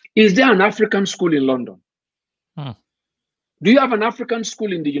Nigeria. Is there an African school in London? mm, Do you have an African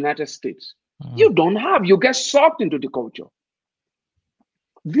school in the United States? mm. You don't have. You get sucked into the culture.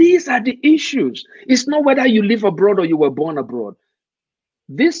 These are the issues. It's not whether you live abroad or you were born abroad.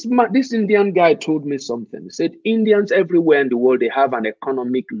 This Indian guy told me something. He said, Indians everywhere in the world, they have an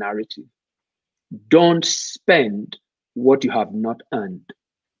economic narrative. Don't spend what you have not earned.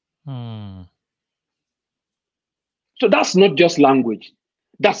 Mm. So that's not just language.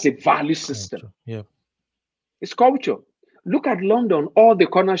 That's a value system. Culture, yeah. It's culture. Look at London. All the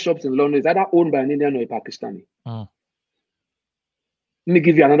corner shops in London is either owned by an Indian or a Pakistani. Mm, Let me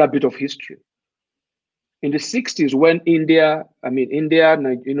give you another bit of history. In the 60s, when India,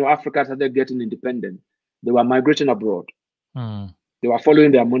 Africa started getting independent, they were migrating abroad. mm, They were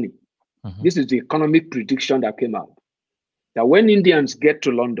following their money. mhm, This is the economic prediction that came out. That when Indians get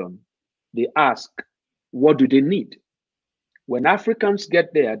to London, they ask, what do they need? When Africans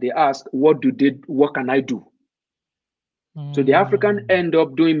get there, they ask, what can I do? So the African mm. end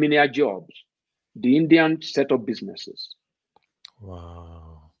up doing menial jobs. The Indians set up businesses.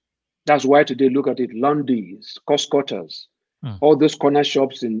 Wow. That's why today, look at it, Lundy's, Costcotters, Mm, all those corner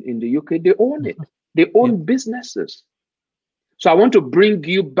shops in the UK, they own it. mhm, They yep. own businesses. So I want to bring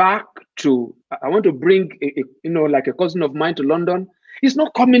you back I want to bring, like a cousin of mine to London. He's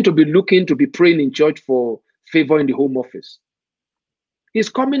not coming to be looking to be praying in church for favor in the Home Office. He's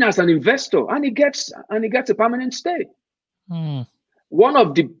coming as an investor and he gets a permanent stay. Mm, One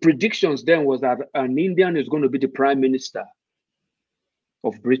of the predictions then was that an Indian is going to be the prime minister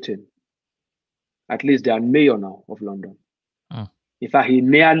of Britain. at least they are mayor now of London. Mm. In fact, he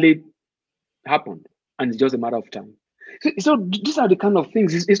nearly happened, and it's just a matter of time. So these are the kind of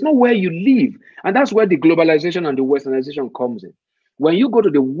things. It's not where you live, and that's where the globalization and the westernization comes in. When you go to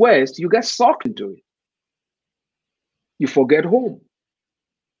the West, you get sucked into it. You forget home.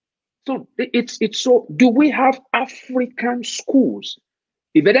 So it's so. Do we have African schools?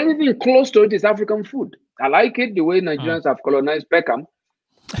 If there's anything close to it, is African food. I like it the way Nigerians have colonized Peckham.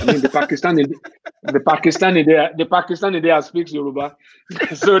 I mean, the Pakistani there speaks Yoruba,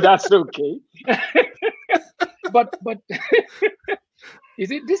 so that's okay. but you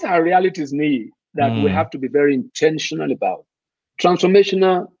see, these are realities, Niyi, that we have to be very intentional about.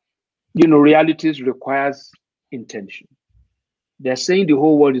 Transformational, realities requires intention. They're saying the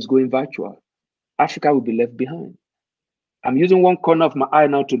whole world is going virtual. Africa will be left behind. I'm using one corner of my eye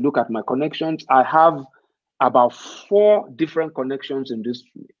now to look at my connections. I have about 4 different connections in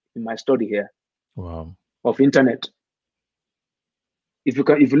my study here. Wow. Of internet. If you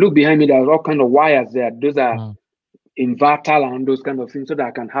look behind me, there's all kind of wires there. Those are inverter and those kind of things, so that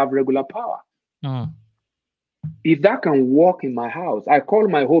I can have regular power. If that can work in my house, I call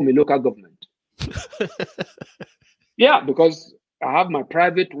my home a local government. Yeah, because I have my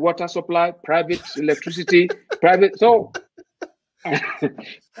private water supply, private electricity, private. So,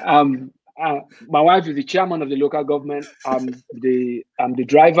 my wife is the chairman of the local government. I'm the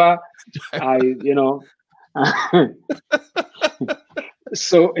driver.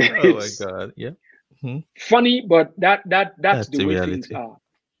 So it's oh my God, yeah. Funny, but that's the way reality. things are.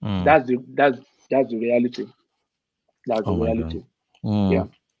 That's the reality. That's the reality. Yeah.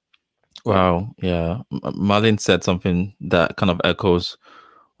 Wow. Yeah. Marlene said something that kind of echoes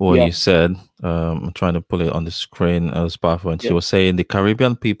what you said. I'm trying to pull it on the screen as powerful. And she was saying the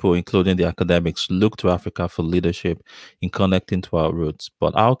Caribbean people, including the academics, look to Africa for leadership in connecting to our roots.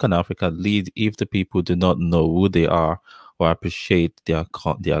 But how can Africa lead if the people do not know who they are or appreciate their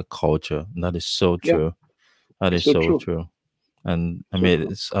culture? And that is so true. That is so true. And I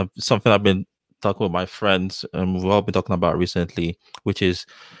mean, it's something I've been talking with my friends, and we've all been talking about recently, which is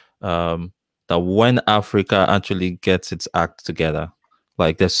that when Africa actually gets its act together,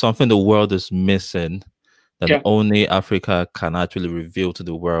 like there's something the world is missing that only Africa can actually reveal to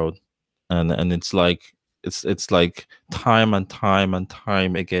the world, and it's like time and time and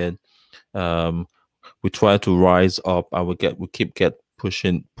time again, we try to rise up and we keep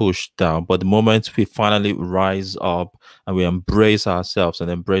pushed down. But the moment we finally rise up and we embrace ourselves and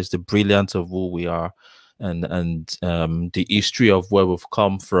embrace the brilliance of who we are, and the history of where we've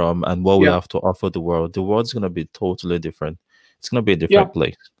come from and what we have to offer the world's going to be totally different. It's going to be a different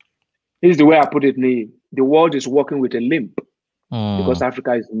place. Here's the way I put it, Niyi. The world is walking with a limp because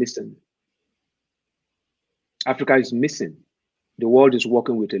Africa is missing. Africa is missing. The world is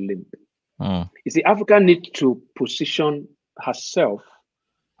walking with a limp. You see, Africa needs to position herself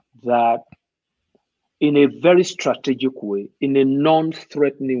that in a very strategic way, in a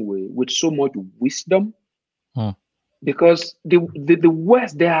non-threatening way, with so much wisdom, because the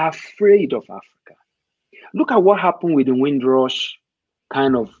West, they are afraid of Africa. Look at what happened with the Windrush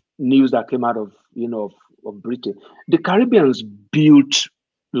kind of news that came out of Britain. The Caribbeans built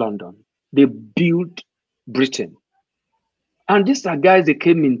London. They built Britain. And these are guys that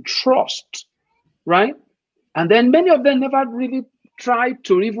came in trust, right? And then many of them never really tried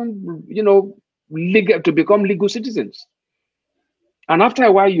to even, to become legal citizens. And after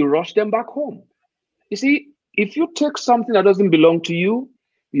a while, you rush them back home. You see, if you take something that doesn't belong to you,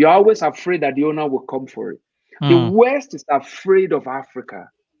 you're always afraid that the owner will come for it. The West is afraid of Africa.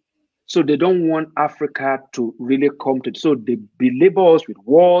 So they don't want Africa to really come to. So they belabor us with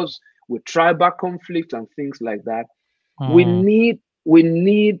wars, with tribal conflict and things like that. We need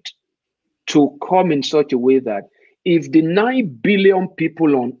to come in such a way that if the 9 billion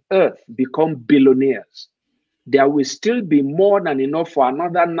people on earth become billionaires, there will still be more than enough for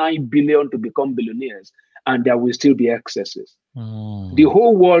another 9 billion to become billionaires, and there will still be excesses. The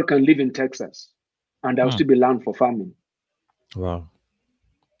whole world can live in Texas, and there will still be land for farming. Wow.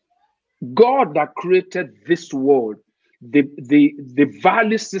 God that created this world, the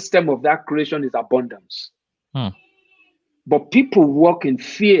value system of that creation is abundance. But people walk in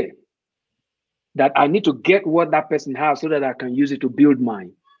fear that I need to get what that person has so that I can use it to build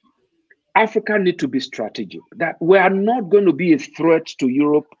mine. Africa needs to be strategic, that we are not going to be a threat to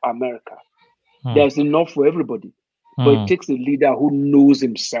Europe, America. There's enough for everybody. But it takes a leader who knows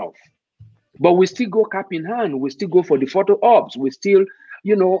himself. But we still go cap in hand. We still go for the photo ops. We still,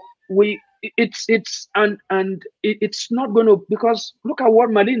 it's not going to, because look at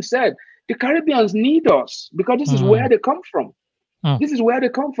what Marlene said. The Caribbeans need us because this is where they come from. This is where they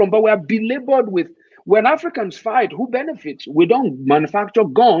come from. But we are belabored with When Africans fight, who benefits? We don't manufacture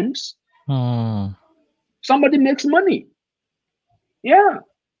guns. Somebody makes money. Yeah.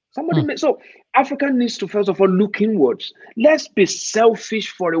 Somebody makes. So Africa needs to first of all look inwards. Let's be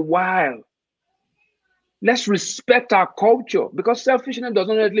selfish for a while. Let's respect our culture, because selfishness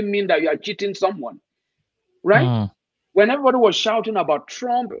doesn't really mean that you are cheating someone, right? When everybody was shouting about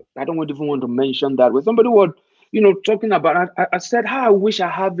Trump, I don't even want to mention that. When somebody was, talking about, I said, how I wish I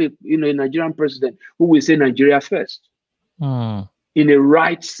have a Nigerian president who will say Nigeria first, in a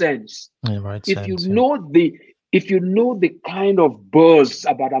right sense. If you know the kind of buzz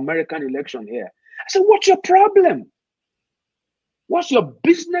about American election here, I said, what's your problem? What's your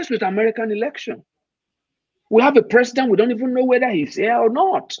business with American election? We have a president, we don't even know whether he's here or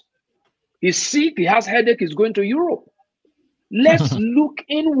not. He's sick, he has headache, he's going to Europe. Let's look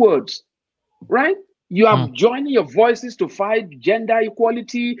inwards, right? You are joining your voices to fight gender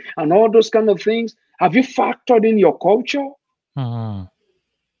equality and all those kind of things. Have you factored in your culture? Have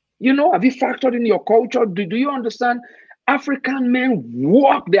you factored in your culture? Do you understand? African men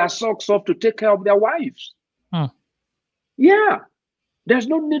work their socks off to take care of their wives. Yeah. There's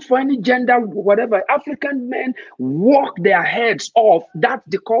no need for any gender, whatever. African men work their heads off. That's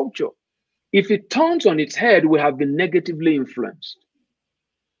the culture. If it turns on its head, we have been negatively influenced.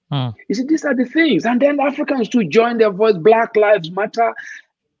 You see, these are the things. And then Africans too join their voice. Black Lives Matter.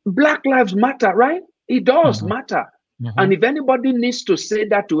 Black Lives Matter, right? It does matter. And if anybody needs to say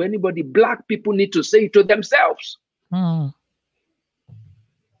that to anybody, Black people need to say it to themselves. You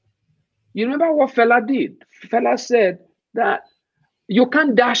remember what Fela did? Fela said that you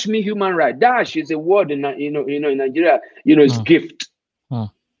can't dash me human right. Dash is a word in in Nigeria. It's gift.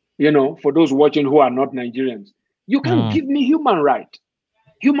 For those watching who are not Nigerians, you can't give me human right.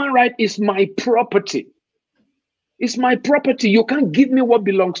 Human right is my property. It's my property. You can't give me what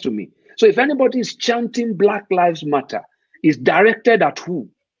belongs to me. So if anybody is chanting Black Lives Matter, it's directed at who?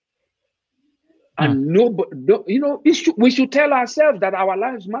 And nobody, we should tell ourselves that our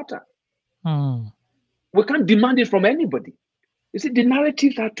lives matter. We can't demand it from anybody. You see, the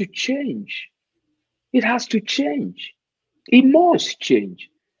narratives have to change. It has to change. It must change.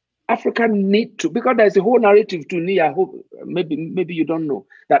 Africa need to, because there's a whole narrative to Niyi. I hope maybe you don't know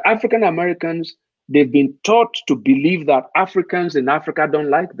that African Americans, they've been taught to believe that Africans in Africa don't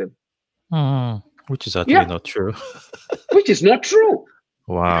like them. Which is actually not true. Which is not true.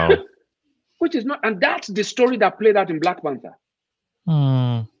 Wow. Which is not, and that's the story that played out in Black Panther.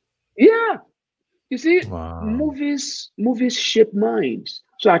 Yeah. You see, movies shape minds.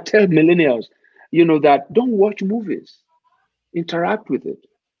 So I tell millennials, that don't watch movies. Interact with it.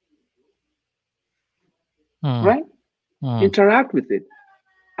 Right? Interact with it.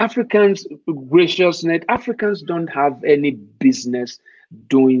 Africans, graciousness, Africans don't have any business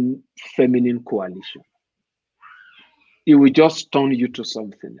doing feminine coalition. It will just turn you to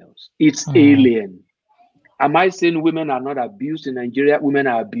something else. It's alien. Am I saying women are not abused in Nigeria? Women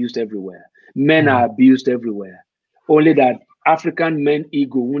are abused everywhere. Men are abused everywhere. Only that African men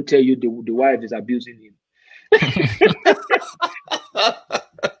ego won't tell you the wife is abusing him.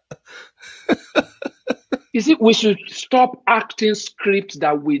 You see, we should stop acting scripts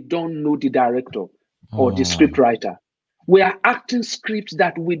that we don't know the director or the script writer. We are acting scripts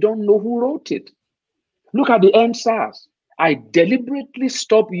that we don't know who wrote it. Look at the NSAS. I deliberately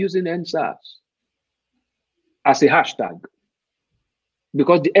stopped using NSAS as a hashtag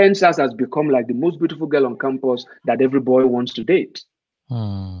because the NSAS has become like the most beautiful girl on campus that every boy wants to date.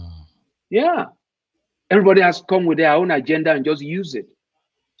 Yeah. Everybody has come with their own agenda and just use it.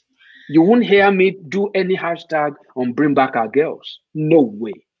 You won't hear me do any hashtag on bring back our girls. No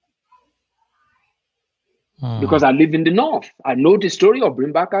way. Because I live in the North. I know the story of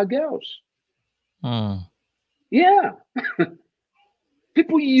bring back our girls. Yeah.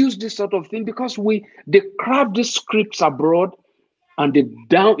 People use this sort of thing because they craft these scripts abroad and they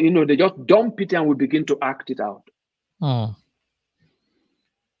just dump it and we begin to act it out.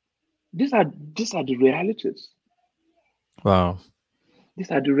 These are the realities. Wow. These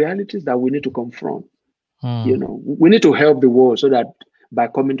are the realities that we need to confront. We need to help the world so that by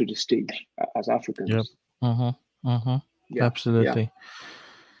coming to the stage as Africans. Yeah, absolutely.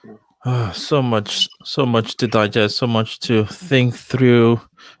 Yeah. So much to digest, so much to think through.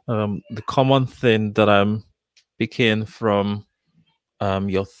 The common thing that I'm picking from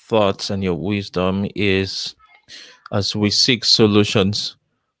your thoughts and your wisdom is, as we seek solutions,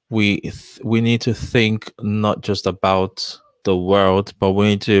 we need to think not just about the world, but we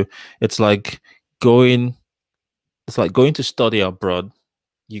need to. It's like going to study abroad.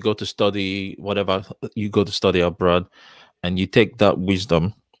 You go to study whatever you go to study abroad, and you take that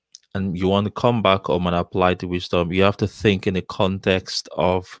wisdom and you want to come back home and apply the wisdom, you have to think in the context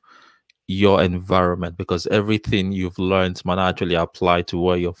of your environment, because everything you've learned might actually apply to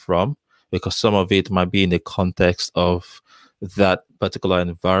where you're from, because some of it might be in the context of that particular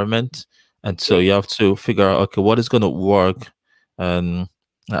environment. And so Sure. you have to figure out, okay, what is going to work. And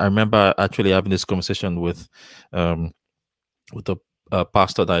I remember actually having this conversation um, with a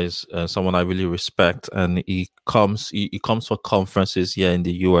pastor that is someone I really respect, and he comes for conferences here in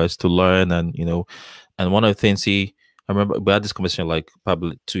the US to learn, and and one of the things I remember we had this conversation like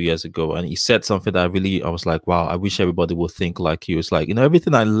probably 2 years ago, and he said something that I was like, wow, I wish everybody would think like he was like,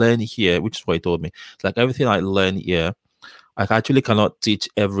 everything I learn here, which is what he told me. It's like everything I learn here, I actually cannot teach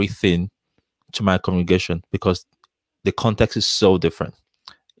everything to my congregation because the context is so different.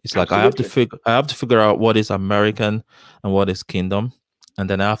 It's like Absolutely. I have to figure out what is American and what is kingdom, and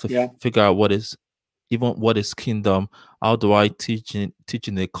then I have to Yeah. figure out what is kingdom. How do I teach in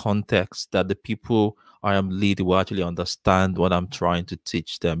a context that the people I am leading will actually understand what I'm trying to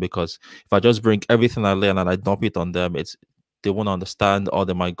teach them? Because if I just bring everything I learn and I dump it on them, they won't understand, or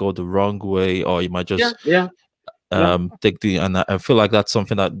they might go the wrong way, or you might Yeah. just Yeah. Yeah. take the and I feel like that's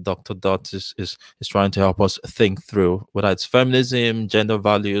something that Dr. Dot is trying to help us think through, whether it's feminism, gender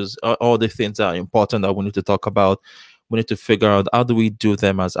values, all the things that are important that we need to talk about. We need to figure out how do we do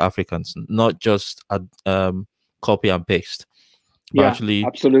them as Africans, not just copy and paste, but Yeah. actually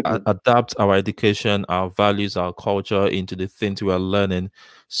Absolutely. adapt our education, our values, our culture into the things we are learning,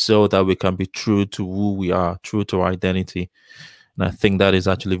 so that we can be true to who we are, true to our identity. And I think that is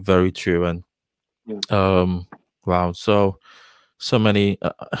actually very true. And Yeah. wow, so many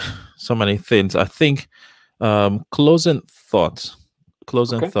so many things. I think closing thoughts,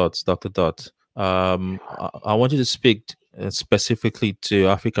 Okay. Dr. Dot. I want you to speak specifically to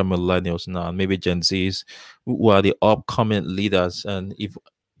African millennials now, and maybe Gen Zs, who are the upcoming leaders. And if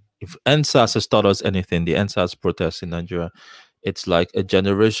NSAS has taught us anything, the NSAS protests in Nigeria, it's like a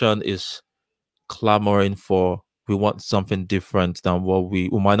generation is clamoring for, we want something different than what we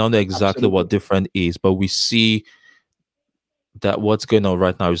might not know exactly what Absolutely. different is, but we see that what's going on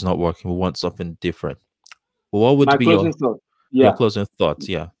right now is not working. We want something different. What would My be closing thought. your Yeah. closing thoughts?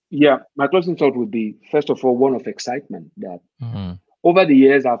 Yeah. Yeah. My closing thought would be, first of all, one of excitement that Mm-hmm. over the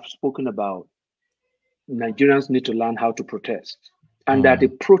years I've spoken about Nigerians need to learn how to protest. And that the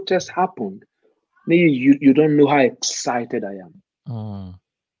Mm, protest happened. Maybe you don't know how excited I am mm,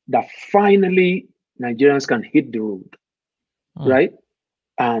 that finally Nigerians can hit the road, mm, right?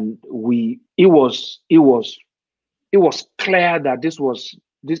 And it was clear that this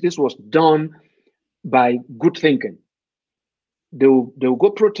was done by good thinking. They'll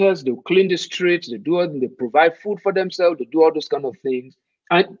go protest, they'll clean the streets, they provide food for themselves, they do all those kind of things.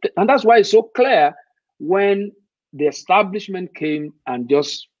 And that's why it's so clear when the establishment came and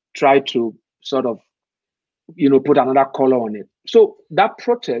just tried to sort of put another color on it. So that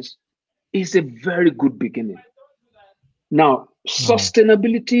protest is a very good beginning. Now, mm,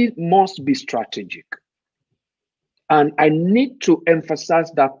 sustainability must be strategic. And I need to emphasize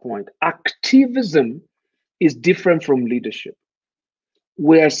that point. Activism is different from leadership.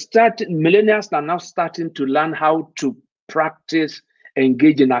 Millennials are now starting to learn how to practice,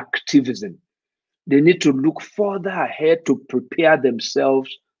 engage in activism. They need to look further ahead to prepare themselves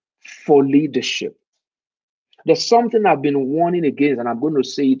for leadership. There's something I've been warning against, and I'm going to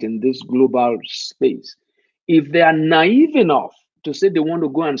say it in this global space. If they are naive enough to say they want to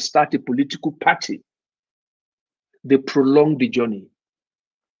go and start a political party, they prolong the journey.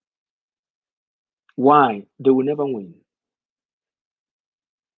 Why? They will never win.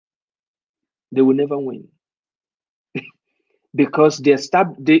 They will never win because they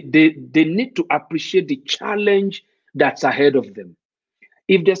need to appreciate the challenge that's ahead of them.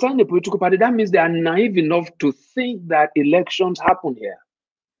 If they start a political party, that means they are naive enough to think that elections happen here.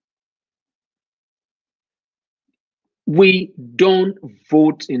 We don't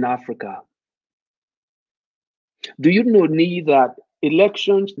vote in Africa. Do you know, Niyi, that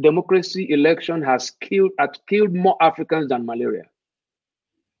democracy election has killed more Africans than malaria?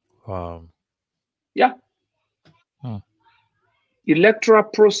 wow. Yeah. Mm, Electoral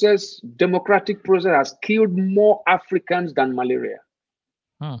process, democratic process has killed more Africans than malaria.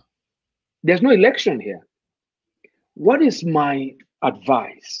 mm, There's no election here. What is my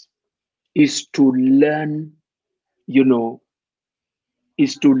advice? Is to learn, you know,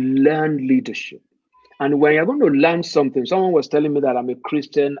 is to learn leadership. And when you're going to learn something, someone was telling me that I'm a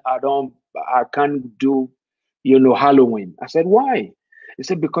Christian, I can't do, Halloween. I said, why? He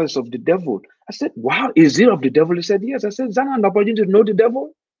said, because of the devil. I said, wow, is it of the devil? He said, yes. I said, is that an opportunity to know the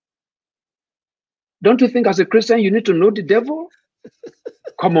devil? Don't you think as a Christian you need to know the devil?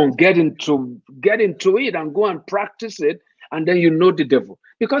 Come on, get into it and go and practice it, and then you know the devil.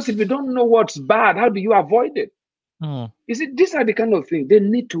 Because if you don't know what's bad, how do you avoid it? You see, these are the kind of things they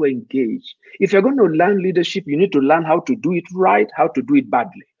need to engage. If you're going to learn leadership, you need to learn how to do it right, how to do it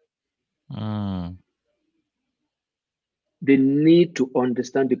badly. They need to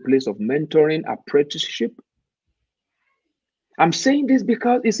understand the place of mentoring, apprenticeship. I'm saying this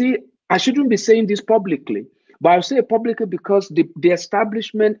because, you see, I shouldn't be saying this publicly, but I'll say it publicly because the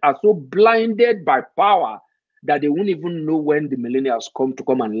establishment are so blinded by power that they won't even know when the millennials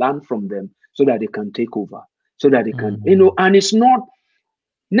come and learn from them so that they can take over, so that they can, and it's not,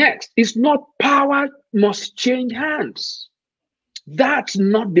 next, it's not power must change hands. That's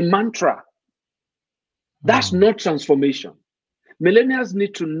not the mantra. That's not transformation. Millennials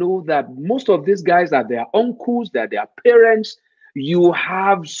need to know that most of these guys are their uncles, they're their parents. You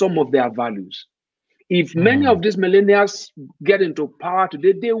have some of their values. If many of these millennials get into power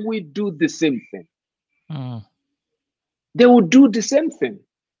today, they will do the same thing. They will do the same thing.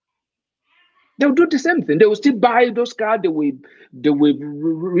 They will do the same thing. They will still buy those cars. They will,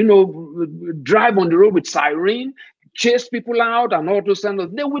 drive on the road with siren, chase people out, and all those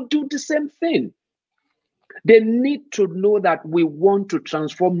things. They will do the same thing. They need to know that we want to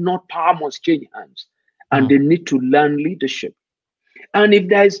transform, not power must change hands. And they need to learn leadership. And if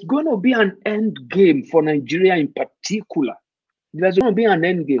there is going to be an end game for Nigeria in particular, there's going to be an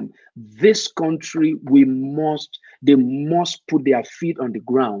end game. This country, they must put their feet on the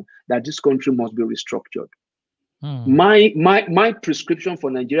ground, that this country must be restructured. My prescription for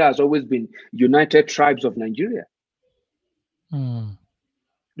Nigeria has always been United Tribes of Nigeria.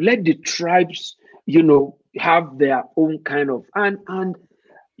 Let the tribes, have their own kind of, and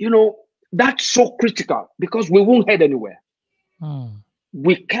that's so critical because we won't head anywhere.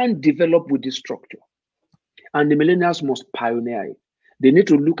 We can't develop with this structure. And the millennials must pioneer it. They need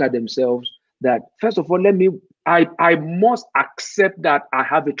to look at themselves that, first of all, I must accept that I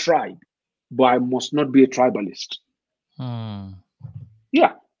have a tribe, but I must not be a tribalist.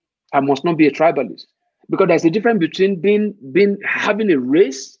 Yeah, I must not be a tribalist. Because there's a difference between having a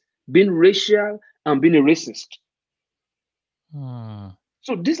race, being racial, and being a racist.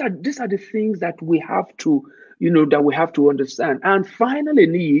 So these are the things that we have to, understand. And finally,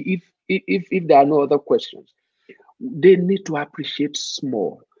 Niyi, if there are no other questions, they need to appreciate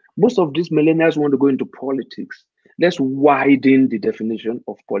small. Most of these millennials want to go into politics. Let's widen the definition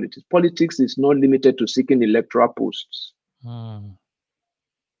of politics. Politics is not limited to seeking electoral posts.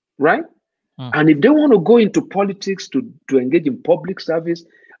 Right? And if they want to go into politics to engage in public service,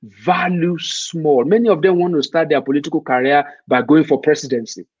 value small. Many of them want to start their political career by going for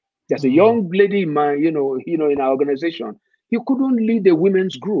presidency. There's a young lady in my, in our organization. He couldn't lead a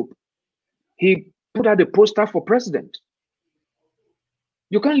women's group. He put out a poster for president.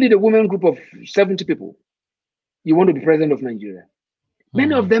 You can't lead a women group of 70 people. You want to be president of Nigeria.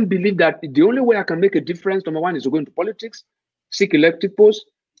 Many of them believe that the only way I can make a difference, number one, is to go into politics, seek elective posts,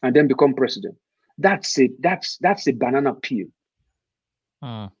 and then become president. That's it. That's a banana peel.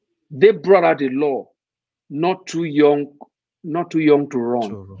 They brought out a law, not too young to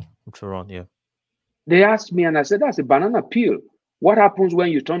run. To run, yeah. They asked me, and I said, that's a banana peel. What happens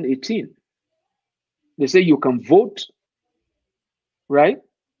when you turn 18? They say you can vote, right?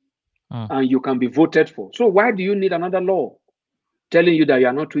 And you can be voted for. So why do you need another law telling you that you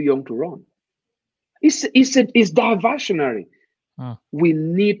are not too young to run? It's diversionary. We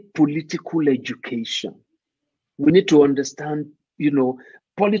need political education. We need to understand,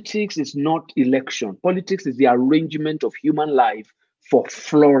 politics is not election. Politics is the arrangement of human life for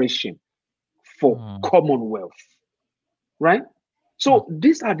flourishing, for commonwealth, right? So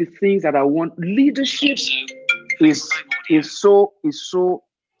these are the things that I want. Leadership is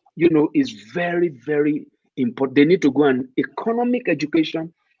very, very important. They need to go on economic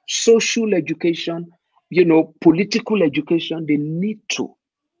education, social education, political education. They need to.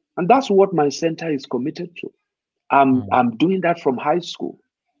 And that's what my center is committed to. I'm doing that from high school.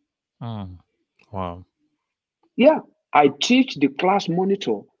 Wow. Yeah, I teach the class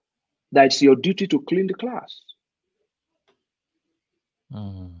monitor that it's your duty to clean the class.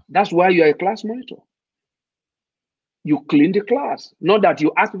 That's why you are a class monitor. You clean the class. Not that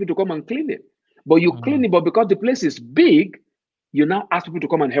you ask people to come and clean it, but you clean it, but because the place is big, you now ask people to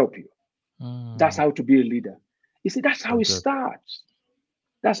come and help you. That's how to be a leader. You see, that's how it starts.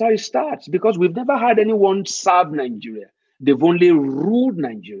 That's how it starts, because we've never had anyone serve Nigeria. They've only ruled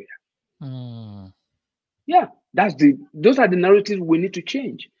Nigeria. Yeah, those are the narratives we need to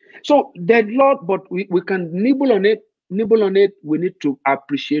change. So there's a lot, but we can nibble on it. We need to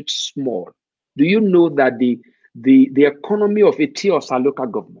appreciate small. Do you know that the The economy of Etiosa local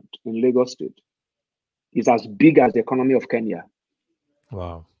government in Lagos State is as big as the economy of Kenya.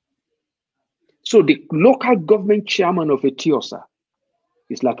 Wow. So the local government chairman of Etiosa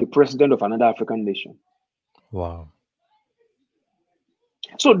is like a president of another African nation. Wow.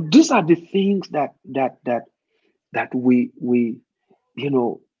 So these are the things that we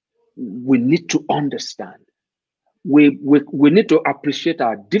need to understand. We need to appreciate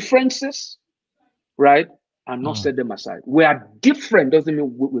our differences, right? And not set them aside. We are different doesn't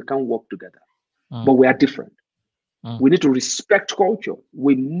mean we can't work together, but we are different. We need to respect culture.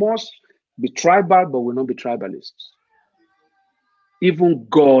 We must be tribal, but we will not be tribalists. Even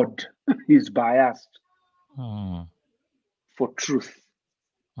God is biased for truth.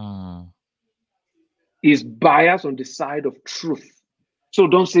 Is biased on the side of truth. So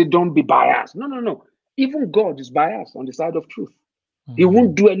don't say don't be biased. No. Even God is biased on the side of truth. He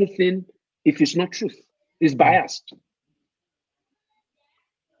won't do anything if it's not truth. He's biased.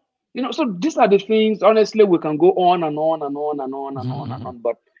 So these are the things, honestly, we can go on and on and on and on and on and on.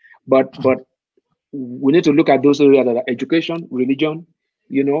 But we need to look at those areas that are education, religion,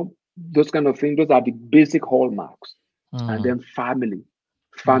 those kind of things. Those are the basic hallmarks. And then family,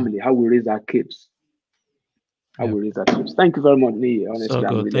 how we raise our kids. How we raise our kids. Thank you very much, Niyi. Honestly, so good.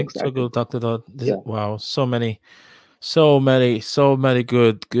 I'm really Thanks, excited. so good, Dr. Dot. Wow, so many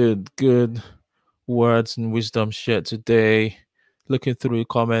good words and wisdom shared today. Looking through your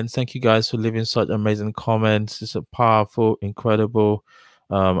comments, thank you guys for leaving such amazing comments. It's a powerful, incredible.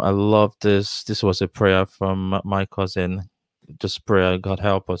 I love this. This was a prayer from my cousin. Just prayer, God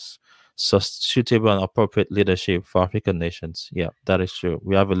help us. Suitable and appropriate leadership for African nations. Yeah, that is true.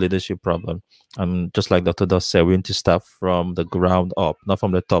 We have a leadership problem. And just like Dr. Doss said, we need to start from the ground up, not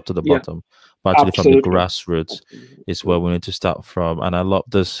from the top to the bottom, but actually from the grassroots is where we need to start from. And I love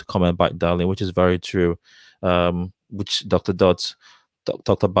this comment by Darling, which is very true, which Dr. Dot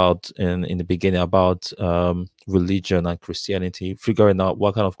talked about in the beginning about religion and Christianity, figuring out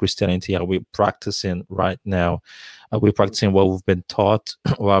what kind of Christianity are we practicing right now. Are we practicing what we've been taught,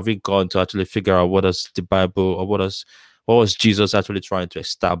 or have we gone to actually figure out what does the Bible or what was Jesus actually trying to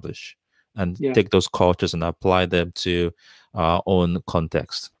establish, and take those cultures and apply them to our own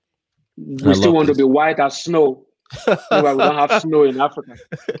context? We still want to be white as snow. Meanwhile, we don't have snow in Africa.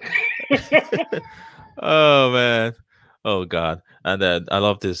 Oh man. Oh God. And then I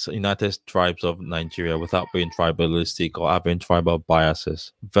love this United Tribes of Nigeria without being tribalistic or having tribal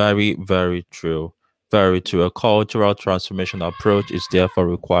biases. Very, very true. Very true. A cultural transformation approach is therefore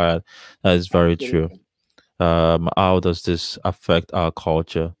required. That is very true. How does this affect our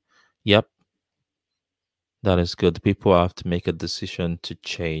culture? Yep. That is good. People have to make a decision to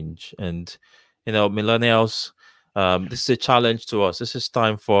change. And, millennials, this is a challenge to us. This is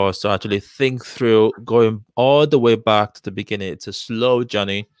time for us to actually think through going all the way back to the beginning. It's a slow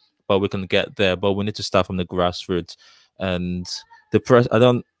journey, but we can get there. But we need to start from the grassroots. And if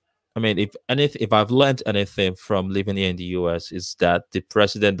I've learned anything from living here in the US, is that the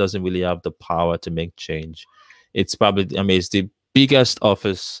president doesn't really have the power to make change. It's probably, it's the biggest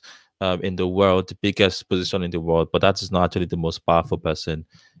office in the world, the biggest position in the world, but that is not actually the most powerful person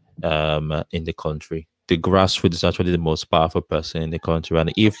in the country. The grassroots is actually the most powerful person in the country.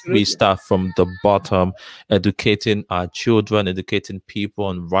 And if we start from the bottom, educating our children, educating people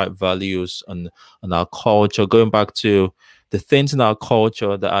on right values and our culture, going back to the things in our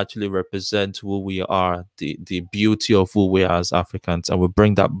culture that actually represent who we are, the beauty of who we are as Africans, and we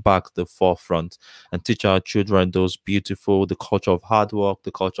bring that back to the forefront and teach our children the culture of hard work,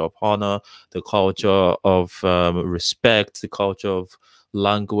 the culture of honor, the culture of respect, the culture of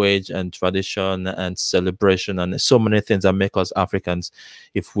language and tradition and celebration, and so many things that make us Africans.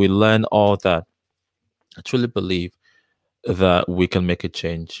 If we learn all that, I truly believe that we can make a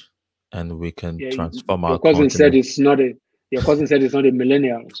change and we can transform our cousin continent. Your cousin said it's not a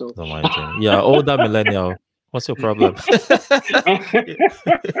millennial. So yeah, older millennial. What's your problem?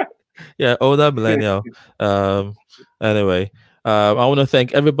 Yeah, older millennial. Anyway, I want to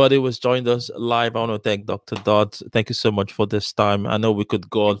thank everybody who's joined us live. I want to thank Dr. Dot. Thank you so much for this time. I know we could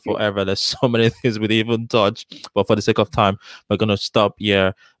go on forever. There's so many things we didn't even touch, but for the sake of time, we're going to stop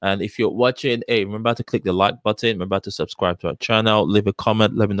here. And if you're watching, remember to click the like button. Remember to subscribe to our channel. Leave a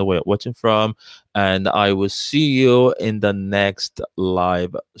comment. Let me know where you're watching from. And I will see you in the next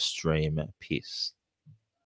live stream. Peace.